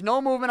nothing. There was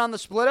no movement on the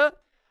splitter.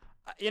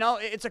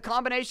 It's a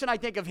combination, I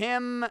think, of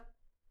him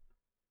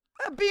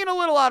being a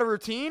little out of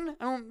routine.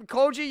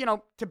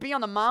 Koji, to be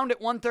on the mound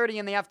at 1:30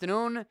 in the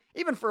afternoon,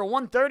 even for a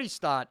 1:30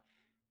 start,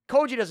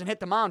 Koji doesn't hit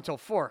the mound until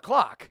 4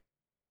 o'clock,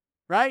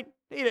 right?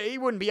 He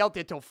wouldn't be out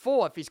there till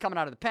 4 if he's coming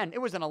out of the pen.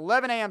 It was an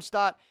 11 a.m.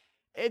 start.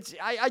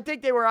 I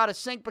think they were out of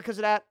sync because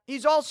of that.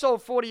 He's also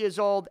 40 years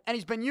old, and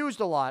he's been used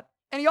a lot.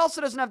 And he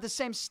also doesn't have the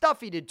same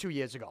stuff he did 2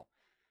 years ago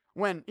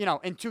when,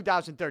 in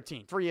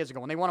 2013, 3 years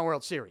ago when they won a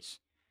World Series.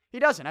 He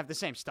doesn't have the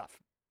same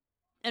stuff.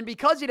 And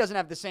because he doesn't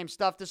have the same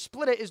stuff, the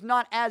splitter is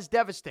not as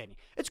devastating.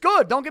 It's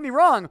good, don't get me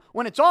wrong,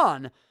 when it's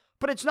on,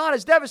 but it's not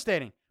as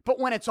devastating. But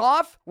when it's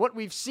off, what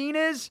we've seen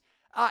is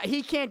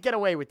he can't get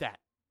away with that.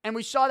 And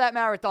we saw that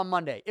Marathon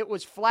Monday. It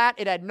was flat.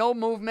 It had no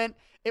movement.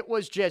 It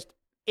was just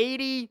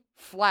 80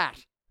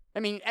 flat. I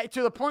mean,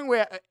 to the point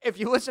where if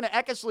you listen to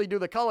Eckersley do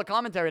the color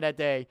commentary that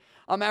day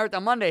on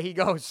Marathon Monday, he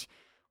goes,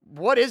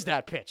 what is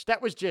that pitch?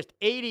 That was just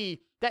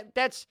 80.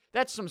 That's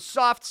some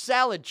soft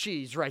salad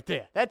cheese right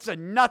there. That's a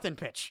nothing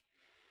pitch.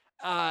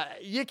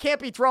 You can't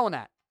be throwing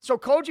that. So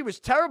Koji was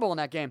terrible in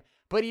that game,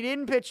 but he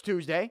didn't pitch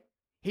Tuesday.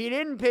 He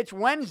didn't pitch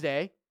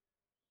Wednesday.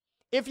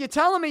 If you're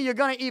telling me you're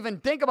going to even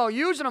think about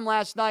using him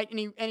last night and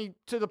he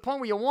to the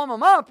point where you warm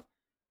him up,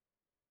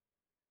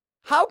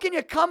 how can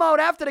you come out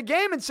after the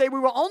game and say we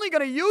were only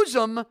going to use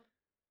him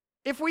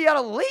if we had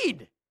a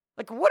lead?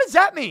 Like, what does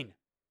that mean?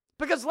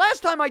 Because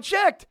last time I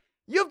checked,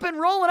 you've been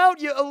rolling out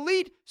your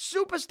elite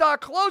superstar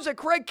closer,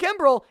 Craig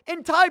Kimbrell,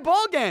 in tie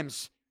ball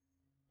games.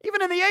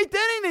 Even in the 8th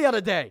inning the other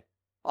day.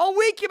 All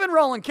week you've been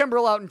rolling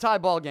Kimbrell out in tie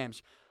ball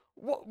games.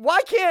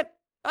 Why can't...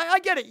 I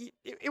get it.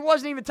 It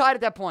wasn't even tied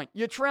at that point.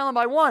 You're trailing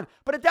by 1.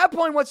 But at that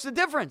point, what's the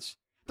difference?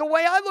 The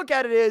way I look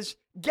at it is,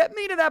 get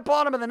me to that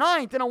bottom of the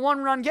 9th in a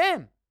 1-run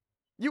game.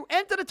 You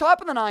enter the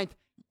top of the 9th.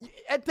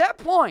 At that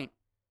point,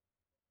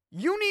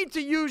 you need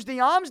to use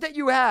the arms that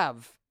you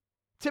have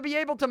to be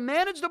able to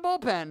manage the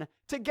bullpen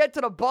to get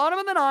to the bottom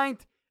of the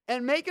 9th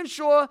and making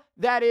sure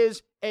that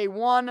is a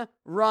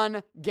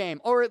 1-run game.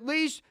 Or at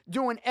least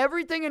doing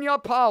everything in your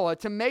power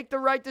to make the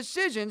right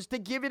decisions to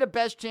give you the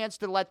best chance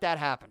to let that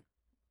happen.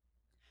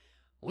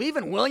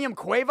 Leaving William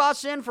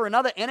Cuevas in for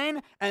another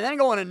inning and then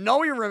going to Noe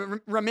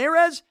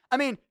Ramirez? I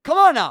mean, come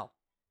on now.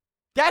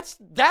 That's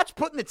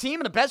putting the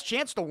team in the best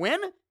chance to win?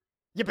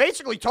 You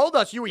basically told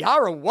us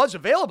Uehara was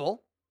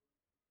available.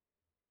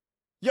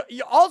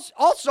 You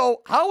also,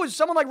 how is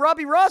someone like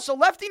Robbie Ross, a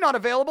lefty, not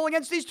available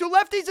against these two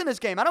lefties in this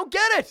game? I don't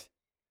get it.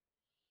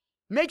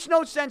 Makes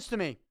no sense to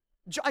me.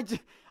 I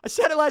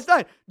said it last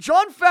night.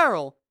 John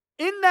Farrell,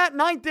 in that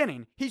 9th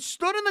inning, he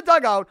stood in the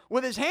dugout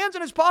with his hands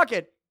in his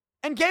pocket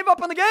and gave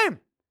up on the game.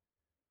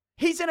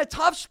 He's in a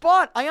tough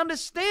spot, I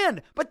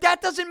understand, but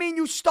that doesn't mean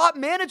you stop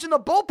managing the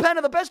bullpen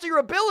to the best of your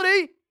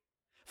ability.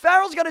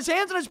 Farrell's got his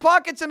hands in his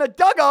pockets in the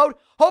dugout,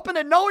 hoping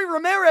that Noe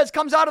Ramirez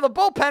comes out of the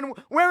bullpen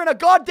wearing a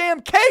goddamn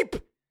cape.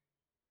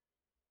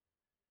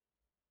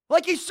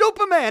 Like he's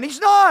Superman. He's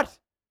not.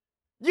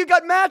 You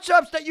got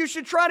matchups that you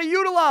should try to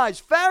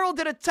utilize. Farrell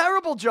did a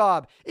terrible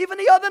job, even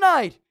the other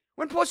night,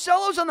 when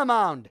Porcello's on the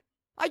mound.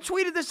 I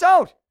tweeted this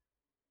out.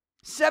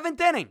 7th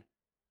inning.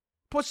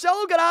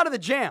 Porcello got out of the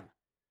jam.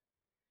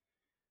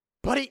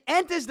 But he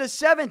enters the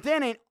 7th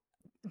inning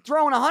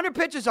throwing 100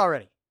 pitches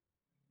already.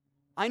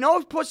 I know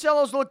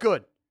Porcello's look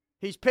good.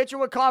 He's pitching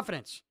with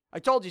confidence. I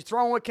told you, he's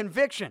throwing with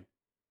conviction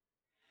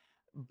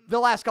the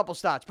last couple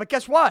starts. But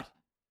guess what?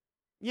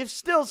 You've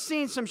still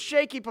seen some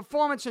shaky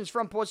performances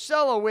from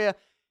Porcello where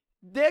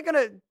they're going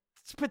to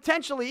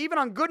potentially, even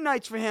on good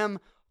nights for him,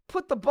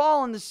 put the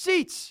ball in the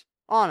seats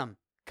on him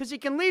because he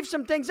can leave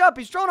some things up.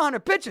 He's thrown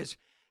 100 pitches.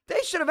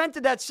 They should have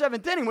entered that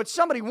 7th inning with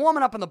somebody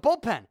warming up in the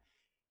bullpen.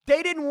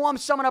 They didn't warm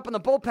someone up in the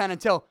bullpen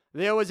until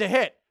there was a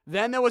hit.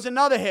 Then there was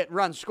another hit,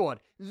 run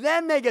scored.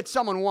 Then they get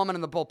someone warming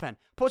in the bullpen.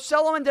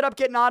 Porcello ended up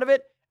getting out of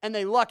it, and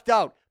they lucked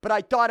out. But I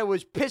thought it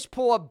was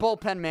piss-poor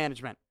bullpen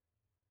management.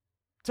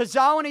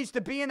 Tazawa needs to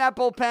be in that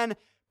bullpen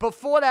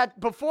before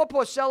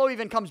Porcello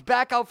even comes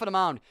back out for the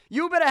mound.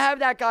 You better have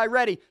that guy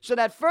ready. So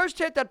that first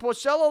hit that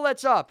Porcello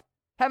lets up,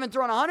 having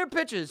thrown 100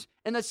 pitches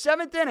in the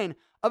 7th inning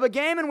of a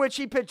game in which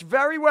he pitched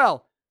very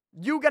well,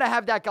 you got to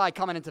have that guy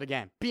coming into the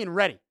game, being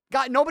ready.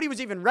 Nobody was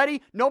even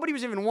ready. Nobody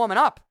was even warming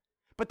up.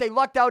 But they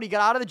lucked out. He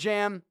got out of the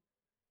jam.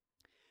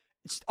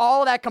 It's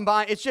all of that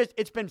combined.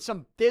 There's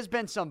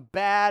been some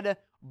bad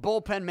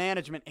bullpen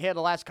management here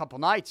the last couple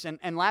nights.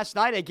 And last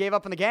night they gave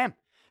up in the game.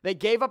 They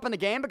gave up in the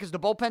game because the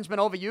bullpen's been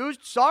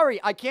overused. Sorry,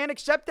 I can't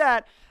accept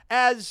that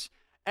as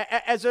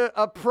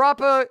a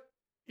proper,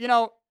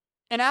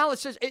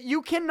 analysis.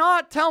 You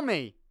can't tell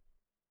me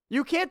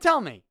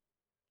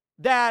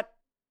that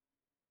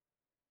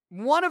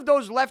one of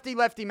those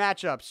lefty-lefty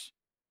matchups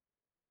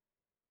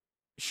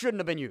shouldn't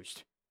have been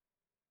used.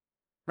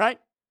 Right?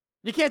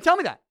 You can't tell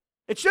me that.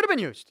 It should have been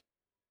used.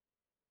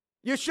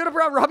 You should have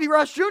brought Robbie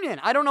Ross Jr. in.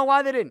 I don't know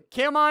why they didn't.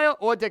 Kiermaier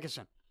or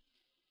Dickerson.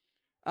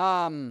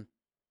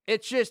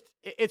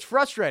 It's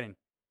frustrating.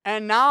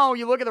 And now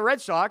you look at the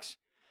Red Sox.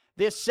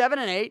 They're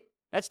 7-8.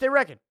 That's their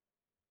record.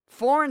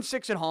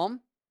 4-6 at home.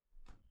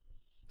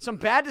 Some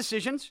bad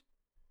decisions.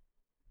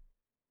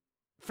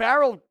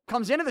 Farrell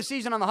comes into the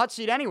season on the hot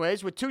seat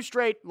anyways with 2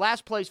 straight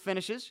last place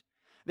finishes.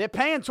 They're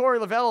paying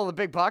Torey Lovullo the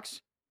big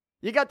bucks.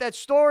 You got that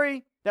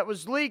story that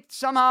was leaked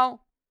somehow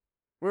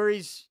where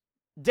he's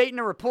dating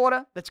a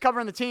reporter that's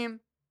covering the team.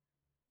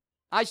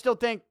 I still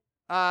think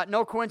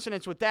no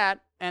coincidence with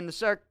that and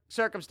the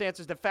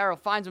circumstances that Farrell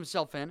finds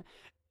himself in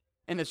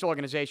this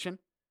organization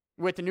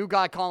with the new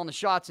guy calling the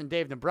shots and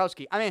Dave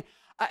Dombrowski. I mean,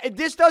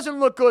 this doesn't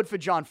look good for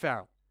John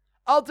Farrell.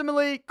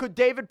 Ultimately, could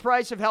David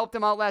Price have helped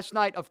him out last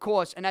night? Of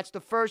course, and that's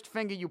the first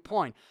finger you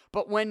point.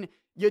 But when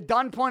you're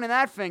done pointing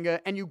that finger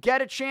and you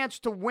get a chance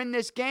to win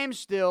this game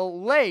still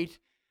late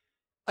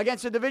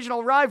against a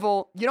divisional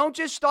rival, you don't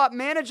just stop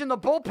managing the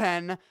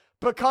bullpen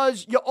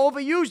because you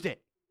overused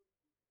it.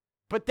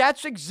 But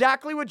that's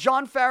exactly what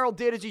John Farrell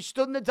did as he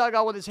stood in the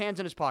dugout with his hands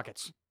in his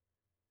pockets.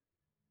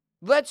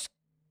 Let's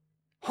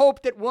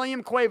hope that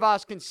William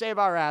Cuevas can save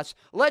our ass.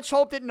 Let's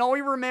hope that Noe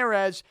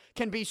Ramirez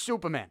can be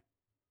Superman.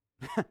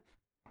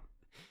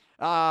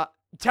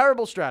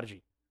 Terrible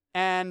strategy.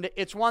 And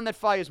it's one that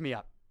fires me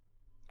up.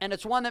 And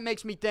it's one that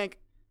makes me think,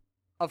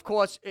 of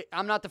course,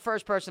 I'm not the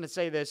first person to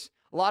say this.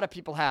 A lot of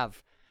people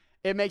have.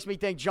 It makes me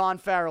think John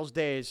Farrell's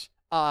days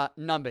are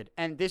numbered.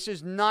 And this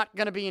is not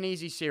going to be an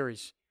easy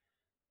series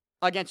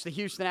against the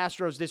Houston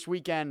Astros this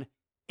weekend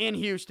in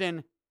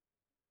Houston.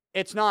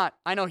 It's not.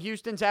 I know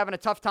Houston's having a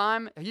tough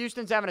time.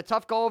 Houston's having a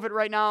tough go of it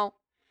right now.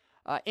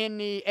 In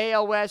the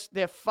AL West,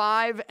 they're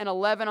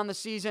 5-11 on the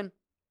season.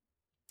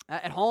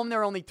 At home,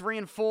 they're only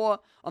 3-4.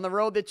 On the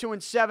road, they're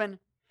 2-7.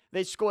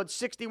 They scored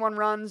 61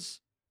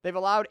 runs. They've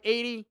allowed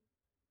 80.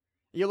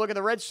 You look at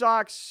the Red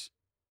Sox,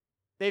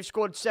 they've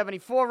scored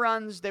 74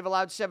 runs. They've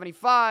allowed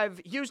 75.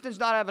 Houston's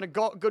not having a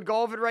good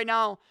go of it right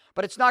now,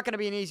 but it's not going to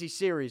be an easy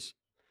series.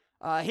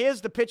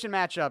 Here's the pitching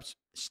matchups.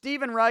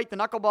 Steven Wright, the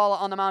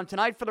knuckleballer, on the mound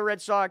tonight for the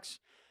Red Sox.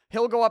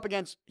 He'll go up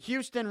against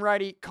Houston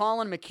righty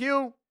Colin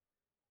McHugh.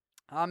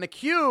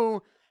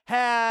 McHugh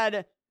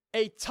had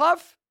a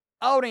tough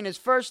outing his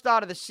first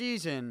start of the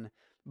season,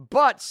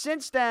 but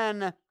since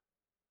then,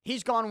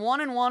 he's gone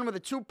 1-1 with a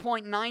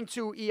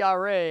 2.92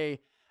 ERA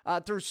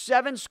through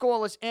 7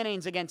 scoreless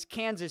innings against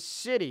Kansas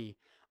City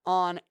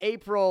on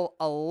April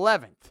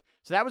 11th.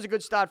 So that was a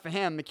good start for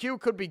him. McHugh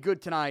could be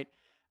good tonight.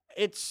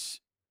 It's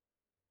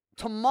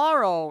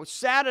tomorrow,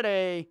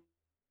 Saturday,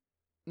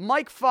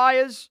 Mike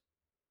Fiers.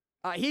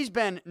 He's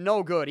been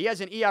no good. He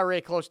has an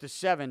ERA close to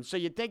 7. So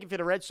you'd think if you're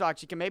the Red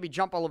Sox, you can maybe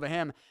jump all over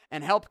him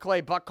and help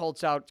Clay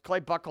Buchholz out. Clay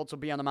Buchholz will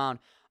be on the mound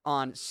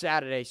on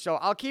Saturday. So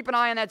I'll keep an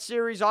eye on that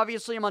series.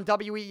 Obviously, I'm on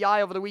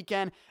WEEI over the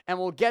weekend, and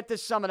we'll get to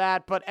some of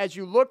that. But as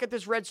you look at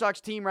this Red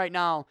Sox team right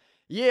now,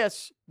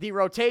 yes, the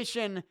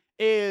rotation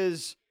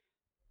is...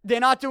 they're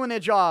not doing their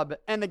job,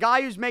 and the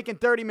guy who's making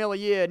 $30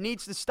 million a year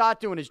needs to start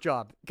doing his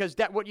job, because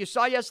that what you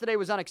saw yesterday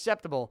was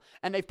unacceptable.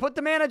 And they've put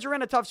the manager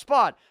in a tough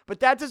spot, but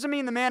that doesn't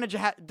mean the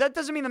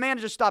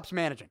manager stops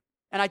managing.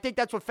 And I think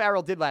that's what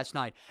Farrell did last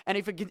night. And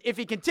if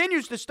he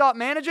continues to stop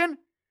managing,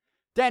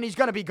 then he's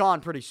going to be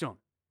gone pretty soon.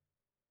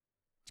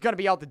 He's going to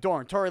be out the door,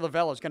 and Torey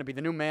Lovullo is going to be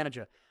the new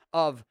manager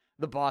of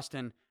the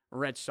Boston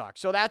Red Sox.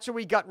 So that's what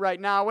we got right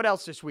now. What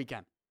else this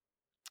weekend?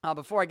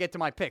 Before I get to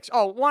my picks.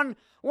 Oh, one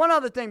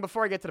other thing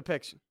before I get to the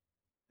picks.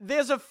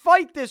 There's a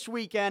fight this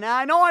weekend. And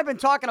I know I've been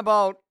talking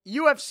about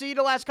UFC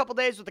the last couple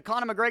days with the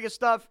Conor McGregor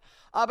stuff,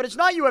 but it's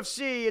not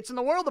UFC. It's in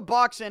the world of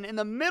boxing in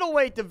the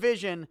middleweight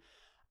division.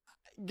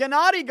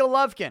 Gennady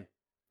Golovkin,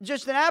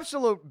 just an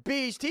absolute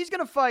beast. He's going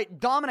to fight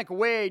Dominic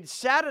Wade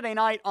Saturday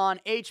night on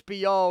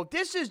HBO.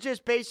 This is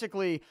just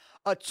basically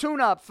a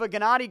tune-up for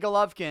Gennady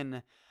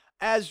Golovkin,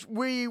 as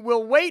we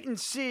will wait and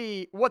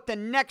see what the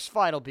next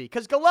fight will be.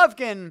 Because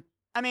Golovkin,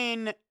 I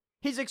mean,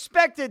 he's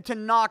expected to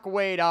knock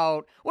Wade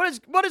out. What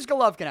does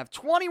Golovkin have?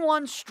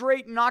 21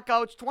 straight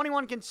knockouts,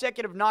 21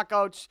 consecutive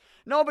knockouts.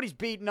 Nobody's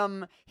beaten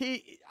him.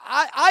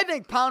 I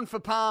think pound for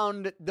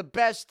pound, the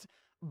best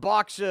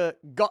boxer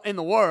in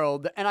the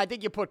world. And I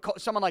think you put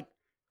someone like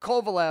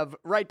Kovalev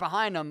right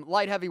behind him,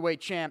 light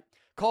heavyweight champ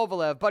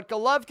Kovalev. But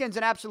Golovkin's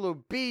an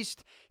absolute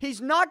beast.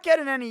 He's not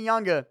getting any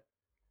younger.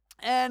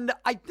 And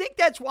I think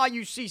that's why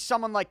you see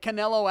someone like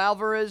Canelo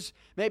Alvarez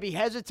maybe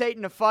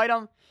hesitating to fight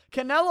him.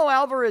 Canelo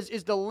Alvarez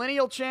is the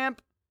lineal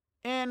champ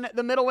in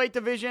the middleweight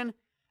division.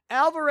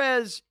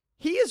 Alvarez,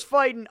 he is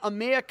fighting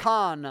Amir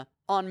Khan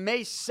on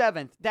May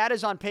 7th. That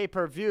is on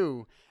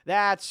pay-per-view.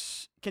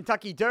 That's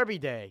Kentucky Derby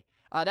Day.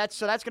 That's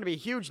going to be a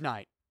huge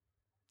night.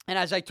 And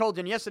as I told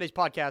you in yesterday's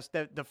podcast,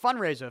 the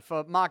fundraiser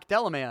for Mark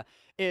Delamere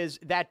is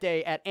that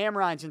day at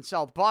Amrines in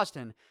South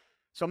Boston.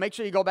 So make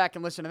sure you go back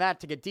and listen to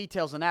that to get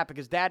details on that,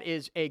 because that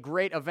is a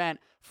great event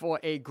for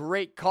a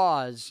great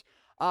cause.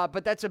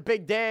 But that's a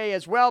big day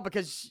as well,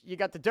 because you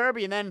got the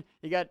Derby, and then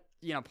you got,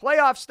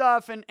 playoff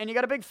stuff, and you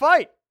got a big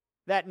fight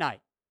that night.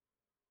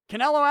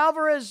 Canelo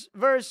Alvarez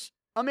versus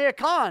Amir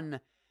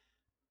Khan.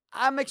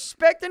 I'm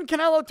expecting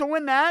Canelo to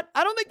win that.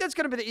 I don't think that's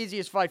going to be the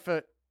easiest fight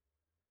for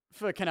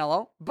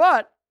Canelo,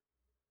 but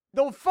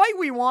the fight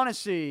we want to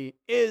see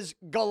is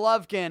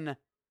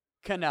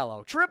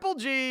Golovkin-Canelo. Triple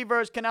G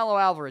versus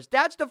Canelo Alvarez.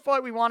 That's the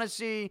fight we want to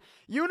see.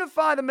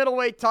 Unify the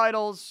middleweight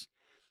titles.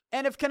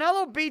 And if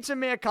Canelo beats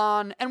Amir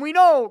Khan, and we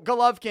know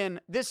Golovkin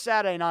this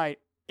Saturday night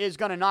is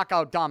going to knock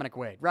out Dominic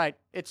Wade, right?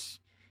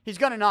 He's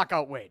going to knock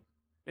out Wade.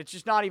 It's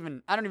just not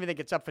even, I don't even think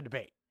it's up for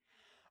debate.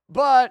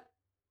 But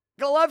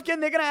Golovkin,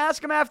 they're going to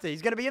ask him after.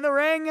 He's going to be in the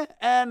ring,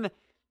 and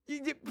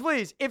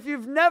please, if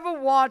you've never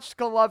watched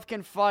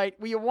Golovkin fight,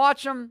 will you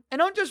watch him? And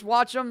don't just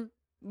watch him,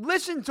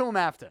 listen to him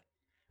after,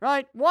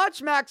 right?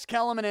 Watch Max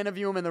Kellerman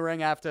interview him in the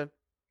ring after.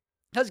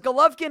 Because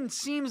Golovkin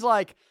seems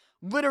like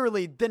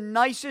literally the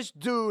nicest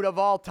dude of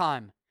all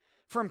time.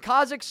 From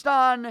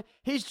Kazakhstan,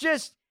 he's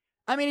just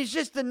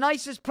the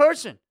nicest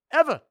person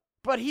ever.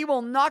 But he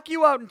will knock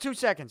you out in 2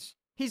 seconds.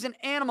 He's an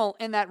animal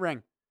in that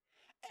ring.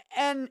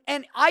 And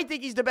I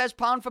think he's the best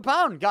pound for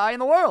pound guy in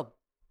the world.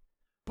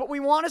 But we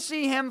want to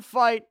see him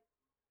fight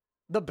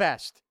the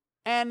best.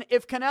 And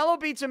if Canelo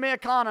beats Amir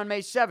Khan on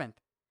May 7th,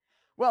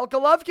 well,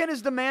 Golovkin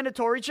is the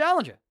mandatory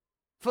challenger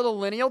for the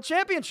lineal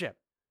championship.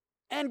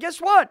 And guess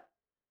what?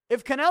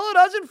 If Canelo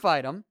doesn't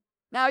fight him,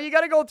 now you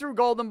got to go through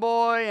Golden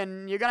Boy,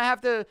 and you're going to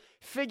have to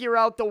figure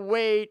out the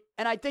weight.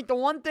 And I think the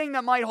one thing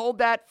that might hold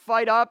that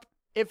fight up,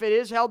 if it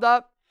is held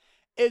up,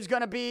 is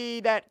going to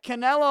be that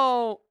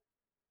Canelo,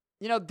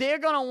 they're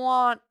going to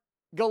want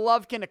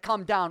Golovkin to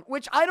come down,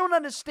 which I don't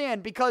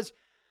understand, because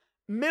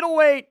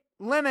middleweight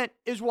limit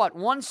is what,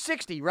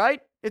 160,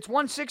 right? It's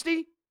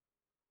 160?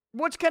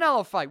 What's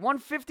Canelo fight?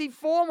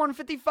 154,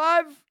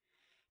 155?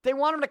 They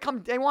want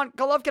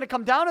Golovkin to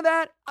come down to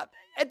that.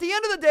 At the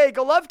end of the day,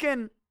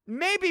 Golovkin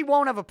maybe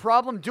won't have a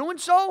problem doing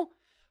so,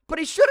 but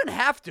he shouldn't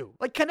have to.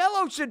 Like,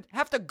 Canelo should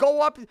have to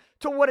go up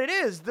to what it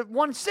is, the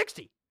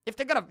 160, if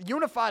they're going to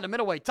unify the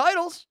middleweight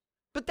titles.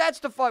 But that's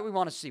the fight we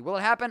want to see. Will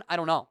it happen? I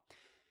don't know.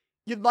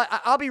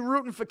 I'll be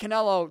rooting for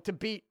Canelo to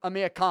beat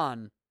Amir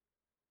Khan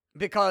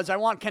because I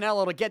want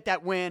Canelo to get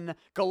that win,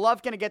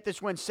 Golovkin to get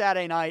this win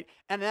Saturday night,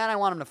 and then I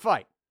want him to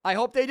fight. I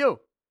hope they do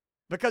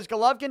because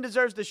Golovkin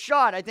deserves the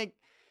shot. I think,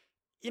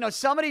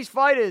 some of these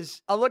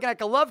fighters are looking at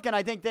Golovkin,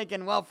 I think,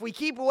 thinking, well, if we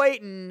keep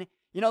waiting,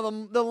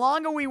 the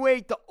longer we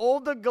wait, the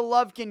older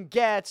Golovkin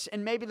gets,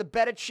 and maybe the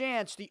better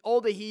chance, the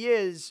older he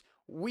is,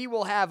 we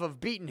will have of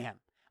beating him.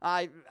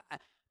 I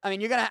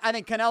think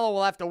Canelo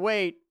will have to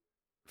wait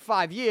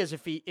 5 years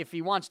if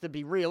he wants to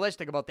be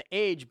realistic about the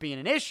age being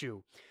an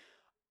issue.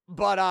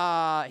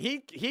 But he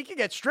could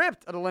get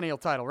stripped of the lineal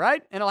title,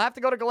 right? And he'll have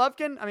to go to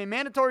Golovkin. I mean,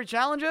 mandatory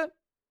challenger.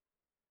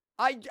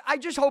 I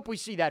just hope we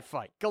see that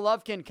fight,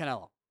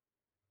 Golovkin-Canelo.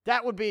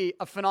 That would be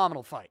a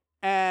phenomenal fight.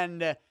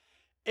 And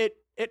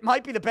it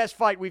might be the best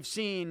fight we've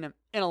seen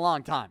in a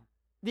long time.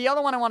 The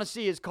other one I want to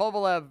see is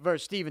Kovalev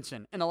versus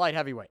Stevenson in the light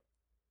heavyweight.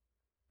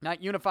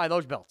 Not unify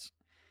those belts.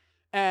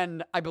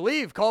 And I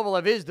believe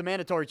Kovalev is the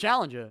mandatory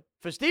challenger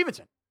for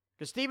Stevenson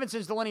because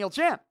Stevenson's the lineal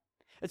champ.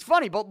 It's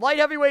funny, both light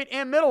heavyweight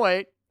and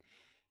middleweight,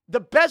 the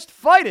best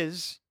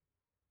fighters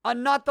are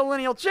not the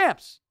lineal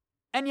champs.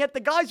 And yet the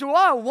guys who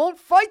are won't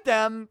fight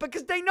them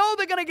because they know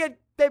they're going to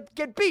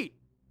get beat.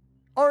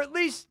 Or at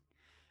least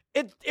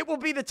it will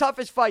be the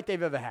toughest fight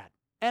they've ever had.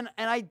 And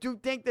I do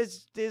think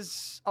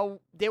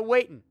they're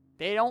waiting.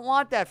 They don't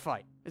want that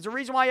fight. There's a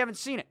reason why you haven't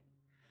seen it.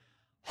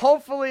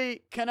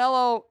 Hopefully,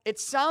 Canelo, it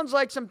sounds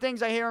like some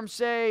things I hear him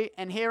say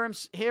and hear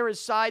his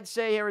side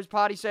say, hear his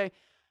party say,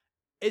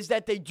 is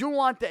that they do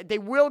want that. They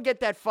will get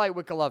that fight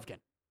with Golovkin.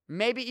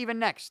 Maybe even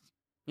next,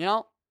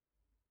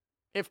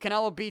 if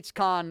Canelo beats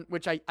Khan,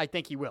 which I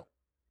think he will.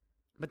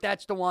 But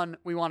that's the one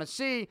we want to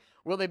see.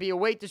 Will there be a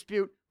weight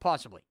dispute?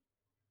 Possibly.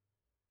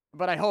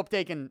 But I hope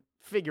they can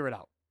figure it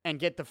out and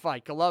get the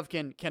fight.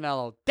 Golovkin,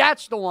 Canelo.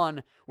 That's the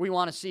one we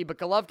want to see. But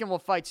Golovkin will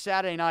fight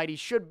Saturday night. He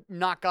should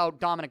knock out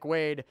Dominic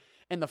Wade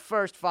in the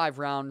first 5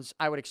 rounds.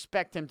 I would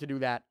expect him to do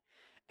that.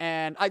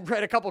 And I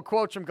read a couple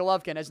quotes from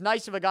Golovkin. As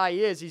nice of a guy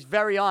he is, he's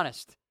very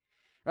honest.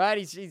 Right?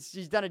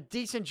 He's done a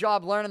decent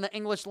job learning the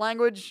English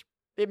language.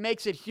 It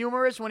makes it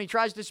humorous when he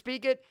tries to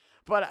speak it.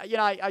 But,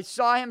 I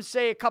saw him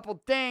say a couple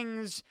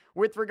things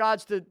with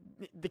regards to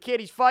the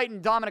kid he's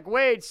fighting, Dominic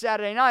Wade,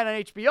 Saturday night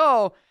on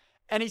HBO.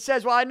 And he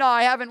says, well,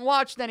 I haven't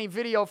watched any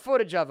video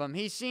footage of him.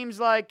 He seems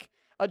like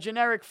a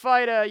generic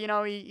fighter.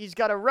 He's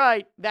got a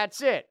right.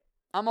 That's it.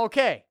 I'm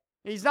okay.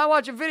 He's not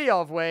watching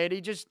video of Wade.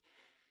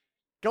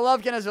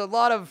 Golovkin has a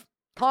lot of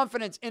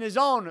confidence in his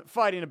own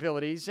fighting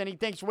abilities, and he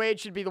thinks Wade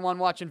should be the one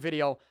watching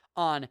video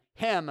on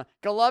him.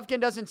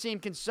 Golovkin doesn't seem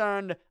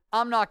concerned.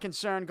 I'm not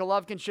concerned.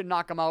 Golovkin should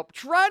knock him out.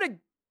 Try to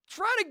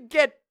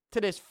get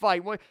to this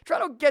fight. Try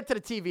to get to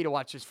the TV to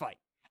watch this fight.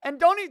 And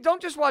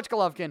don't just watch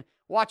Golovkin.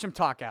 Watch him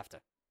talk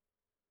after.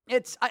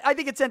 I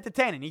think it's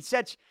entertaining.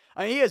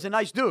 He is a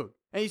nice dude,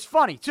 and he's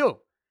funny too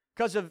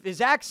because of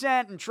his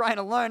accent and trying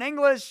to learn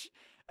English.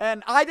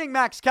 And I think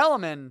Max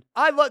Kellerman,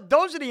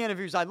 those are the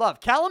interviews I love.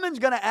 Kellerman's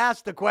going to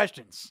ask the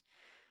questions.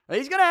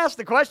 He's going to ask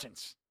the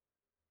questions.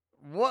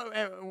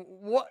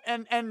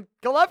 And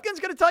Golovkin's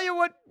going to tell you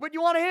what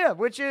you want to hear,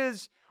 which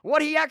is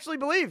what he actually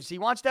believes. He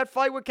wants that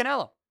fight with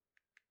Canelo.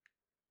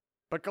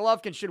 But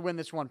Golovkin should win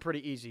this one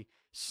pretty easy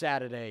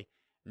Saturday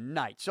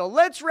night. So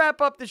let's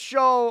wrap up the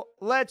show.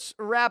 Let's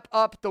wrap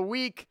up the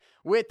week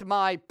with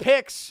my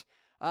picks.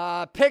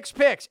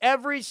 Picks.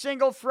 Every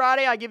single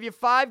Friday, I give you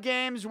 5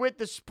 games with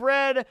the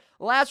spread.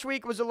 Last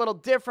week was a little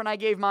different. I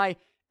gave my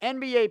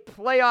NBA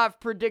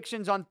playoff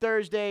predictions on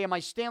Thursday and my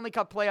Stanley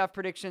Cup playoff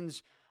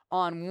predictions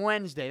on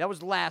Wednesday. That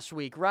was last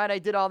week, right? I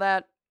did all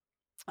that.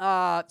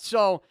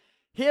 So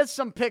here's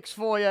some picks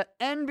for you.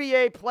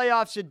 NBA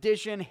playoffs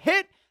edition.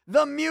 Hit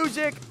the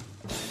music.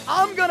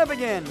 I'm going to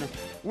begin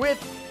with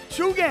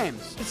 2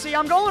 games. See,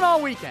 I'm going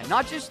all weekend,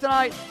 not just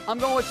tonight. I'm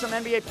going with some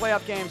NBA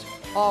playoff games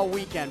all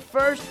weekend.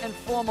 First and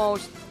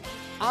foremost,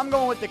 I'm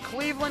going with the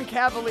Cleveland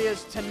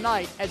Cavaliers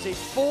tonight as a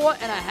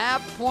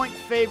 4.5-point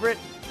favorite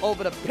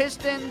over the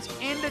Pistons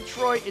in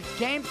Detroit. It's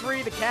Game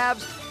 3. The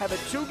Cavs have a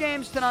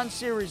 2-0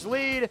 series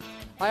lead.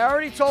 I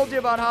already told you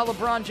about how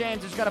LeBron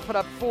James is going to put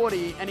up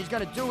 40, and he's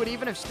going to do it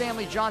even if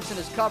Stanley Johnson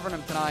is covering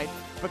him tonight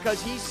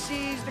because he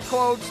sees the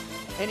quotes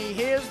and he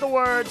hears the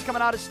words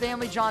coming out of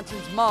Stanley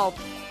Johnson's mouth.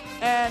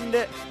 And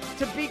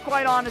to be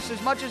quite honest,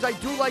 as much as I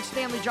do like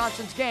Stanley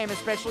Johnson's game,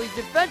 especially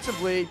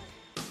defensively,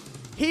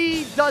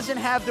 he doesn't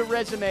have the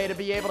resume to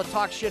be able to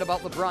talk shit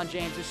about LeBron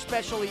James,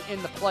 especially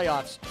in the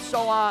playoffs.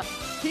 So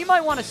he might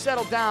want to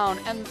settle down,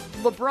 and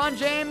LeBron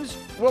James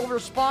will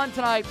respond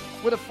tonight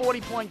with a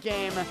 40-point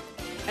game,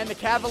 and the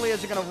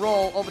Cavaliers are going to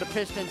roll over the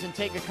Pistons and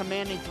take a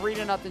commanding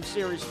 3-0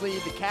 series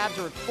lead. The Cavs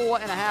are a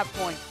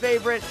 4.5-point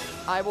favorite.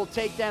 I will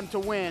take them to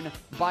win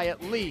by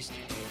at least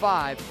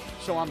 5,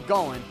 so I'm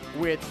going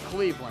with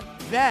Cleveland.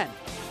 Then,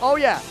 oh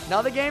yeah,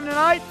 another game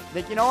tonight.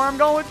 Think you know where I'm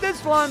going with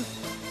this one.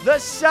 The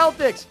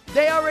Celtics.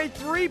 They are a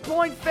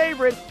 3-point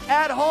favorite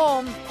at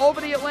home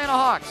over the Atlanta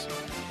Hawks.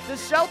 The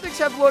Celtics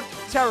have looked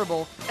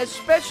terrible,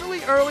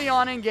 especially early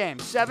on in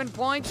games. 7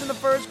 points in the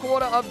first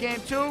quarter of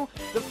Game 2.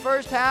 The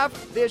first half,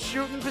 their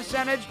shooting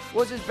percentage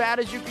was as bad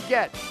as you could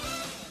get.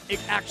 It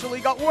actually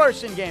got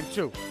worse in Game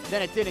 2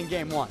 than it did in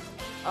Game 1.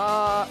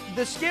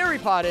 The scary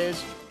part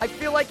is, I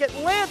feel like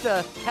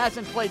Atlanta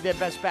hasn't played their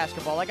best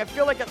basketball. Like, I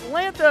feel like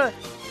Atlanta,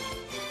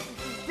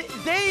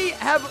 they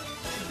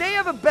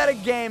have a better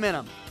game in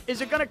them.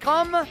 Is it going to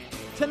come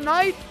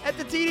tonight at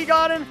the TD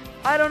Garden?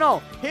 I don't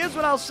know. Here's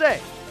what I'll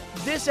say.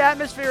 This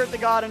atmosphere at the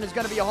Garden is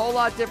going to be a whole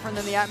lot different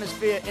than the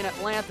atmosphere in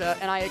Atlanta,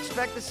 and I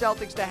expect the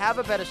Celtics to have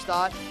a better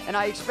start, and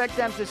I expect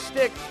them to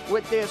stick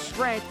with their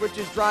strength, which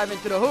is driving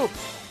to the hoop.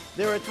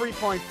 They're a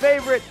 3-point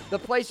favorite. The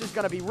place is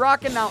going to be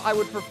rocking. Now, I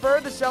would prefer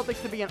the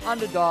Celtics to be an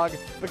underdog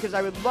because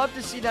I would love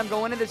to see them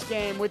go into this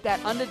game with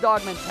that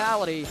underdog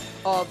mentality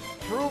of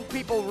prove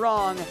people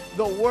wrong.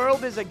 The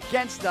world is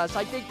against us.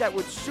 I think that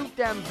would suit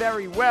them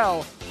very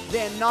well.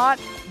 They're not.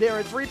 They're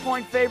a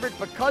 3-point favorite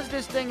because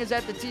this thing is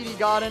at the TD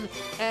Garden.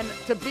 And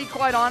to be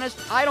quite honest,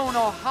 I don't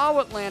know how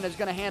Atlanta is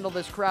going to handle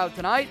this crowd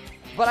tonight.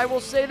 But I will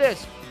say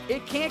this.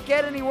 It can't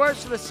get any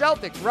worse for the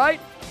Celtics,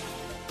 right?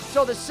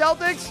 So the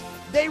Celtics,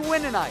 they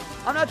win tonight.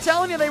 I'm not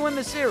telling you they win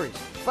the series,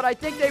 but I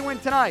think they win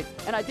tonight.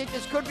 And I think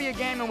this could be a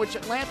game in which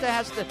Atlanta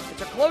has to,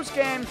 it's a close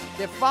game.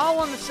 They're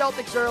following the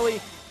Celtics early,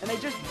 and they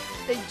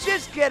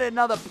just get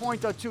another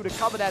point or two to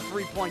cover that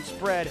 3-point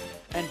spread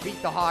and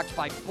beat the Hawks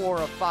by 4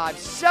 or 5.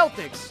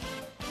 Celtics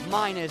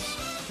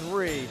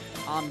 -3.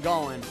 I'm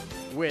going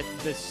with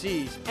the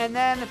C's. And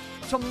then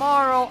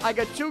tomorrow, I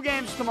got 2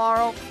 games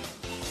tomorrow.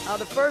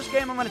 The first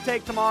game I'm going to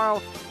take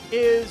tomorrow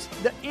is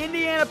the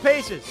Indiana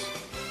Pacers.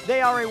 They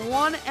are a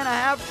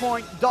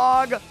 1.5-point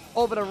dog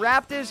over the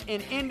Raptors in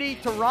Indy.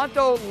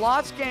 Toronto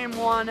lost Game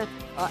 1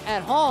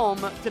 at home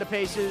to the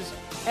Pacers,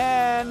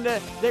 and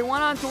they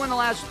went on to win the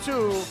last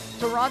 2.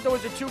 Toronto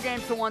is a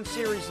 2-1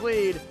 series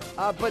lead,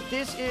 but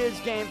this is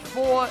Game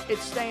 4.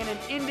 It's staying in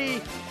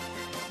Indy.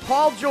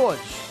 Paul George,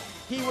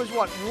 he was,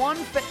 1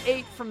 for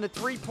 8 from the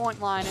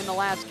 3-point line in the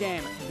last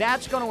game.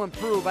 That's going to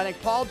improve. I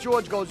think Paul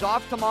George goes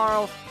off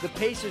tomorrow. The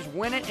Pacers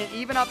win it and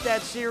even up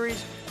that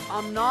series.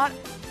 I'm not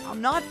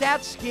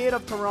that scared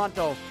of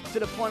Toronto to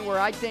the point where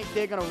I think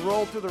they're going to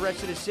roll through the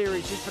rest of the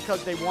series just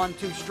because they won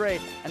 2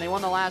 straight and they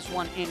won the last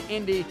one in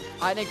Indy.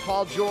 I think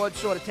Paul George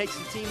sort of takes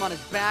the team on his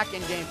back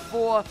in Game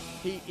 4.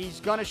 He's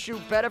going to shoot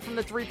better from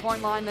the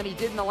 3-point line than he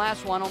did in the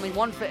last one. Only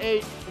 1 for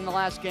 8 in the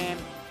last game.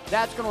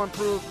 That's going to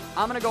improve.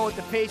 I'm going to go with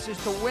the Pacers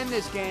to win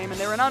this game, and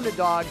they're an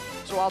underdog,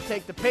 so I'll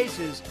take the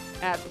Pacers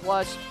at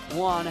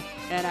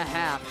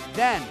 +1.5.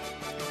 Then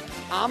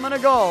I'm going to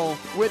go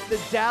with the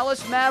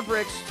Dallas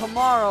Mavericks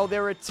tomorrow.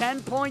 They're a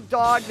 10-point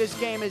dog. This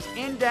game is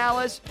in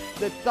Dallas.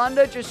 The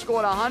Thunder just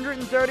scored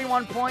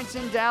 131 points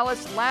in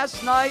Dallas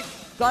last night.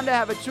 Thunder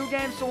have a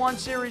 2-1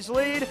 series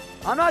lead.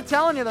 I'm not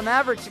telling you the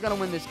Mavericks are going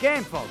to win this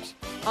game, folks.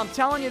 I'm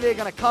telling you they're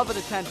going to cover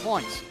the 10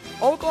 points.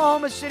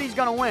 Oklahoma City's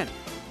going to win.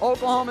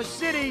 Oklahoma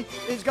City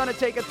is going to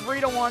take a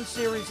 3-1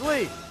 series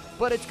lead.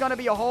 But it's going to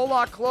be a whole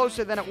lot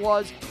closer than it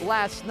was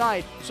last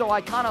night. So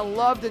I kind of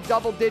love the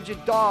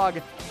double-digit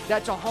dog.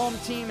 That's a home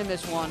team in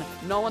this one,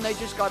 knowing they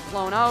just got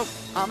blown out.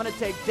 I'm going to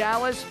take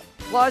Dallas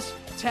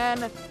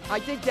 +10. I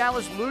think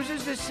Dallas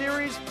loses this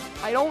series.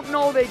 I don't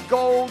know they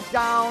go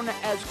down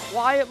as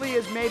quietly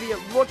as maybe it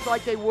looked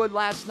like they would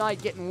last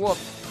night getting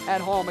whooped at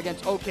home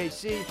against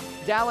OKC.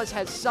 Dallas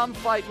has some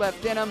fight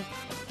left in them.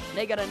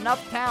 They got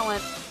enough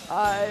talent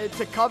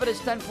to cover this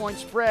 10-point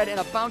spread in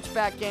a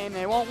bounce-back game.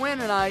 They won't win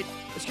tonight.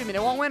 They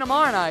won't win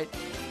tomorrow night,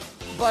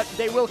 but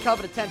they will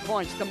cover the 10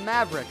 points. The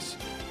Mavericks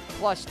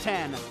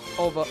 +10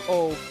 over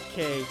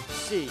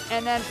OKC.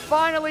 And then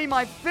finally,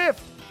 my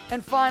 5th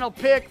and final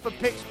pick for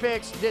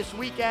Picks this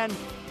weekend.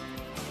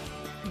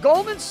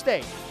 Golden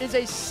State is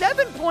a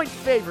 7-point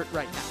favorite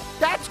right now.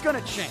 That's going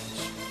to change.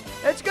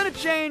 It's going to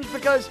change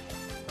because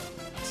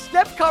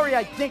Steph Curry,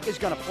 I think, is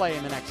going to play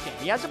in the next game.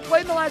 He hasn't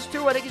played in the last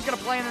 2. I think he's going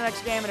to play in the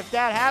next game. And if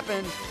that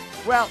happens,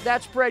 well,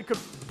 that spread could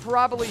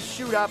probably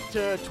shoot up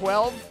to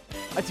 12.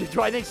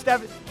 Do I think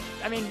Steph,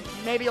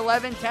 maybe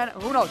 11, 10,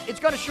 who knows? It's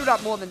going to shoot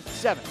up more than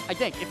 7, I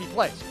think, if he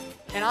plays.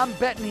 And I'm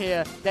betting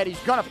here that he's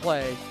going to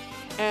play.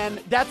 And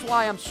that's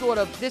why I'm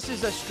this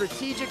is a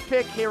strategic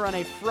pick here on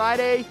a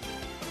Friday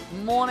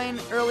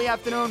morning, early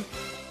afternoon.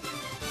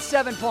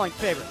 7-point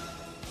favorite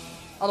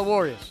are the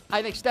Warriors.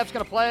 I think Steph's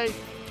going to play.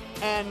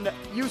 And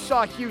you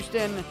saw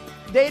Houston,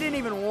 they didn't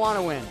even want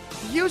to win.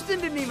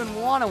 Houston didn't even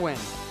want to win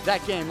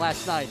that game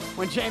last night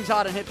when James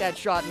Harden hit that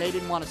shot and they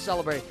didn't want to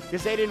celebrate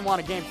because they didn't want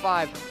a Game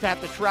 5 to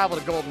have to travel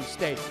to Golden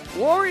State.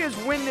 Warriors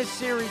win this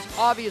series,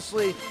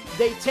 obviously.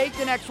 They take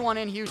the next one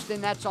in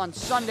Houston. That's on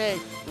Sunday.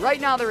 Right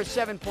now, they're a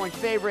 7-point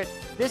favorite.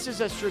 This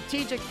is a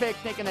strategic pick,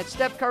 thinking that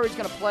Steph Curry's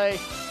going to play,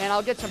 and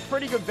I'll get some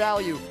pretty good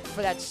value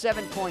for that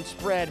 7-point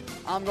spread.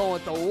 I'm going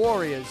with the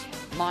Warriors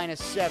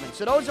 -7.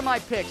 So those are my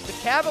picks. The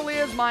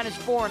Cavaliers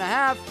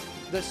 -4.5.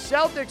 the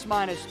Celtics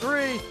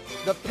 -3,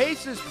 the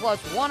Pacers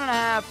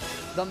 +1.5,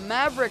 the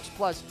Mavericks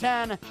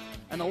 +10,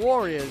 and the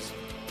Warriors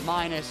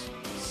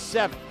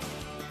 -7.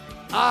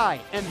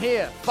 I am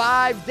here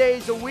 5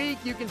 days a week.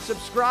 You can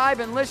subscribe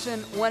and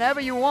listen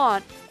whenever you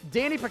want.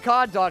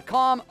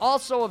 DannyPicard.com,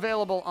 also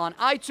available on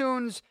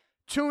iTunes,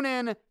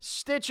 TuneIn,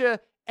 Stitcher,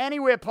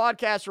 anywhere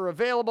podcasts are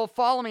available.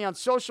 Follow me on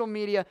social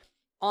media,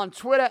 on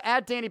Twitter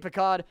at Danny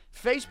Picard,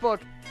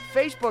 Facebook,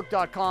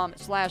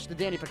 facebook.com/The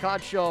Danny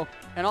Picard Show,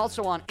 and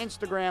also on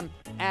Instagram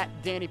at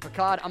Danny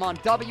Picard. I'm on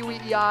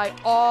WEEI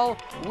all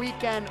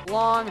weekend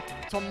long,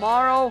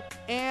 tomorrow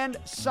and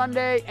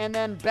Sunday, and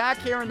then back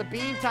here in the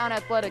Beantown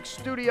Athletics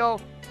studio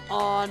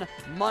on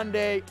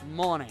Monday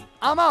morning.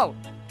 I'm out.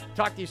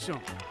 Talk to you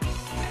soon.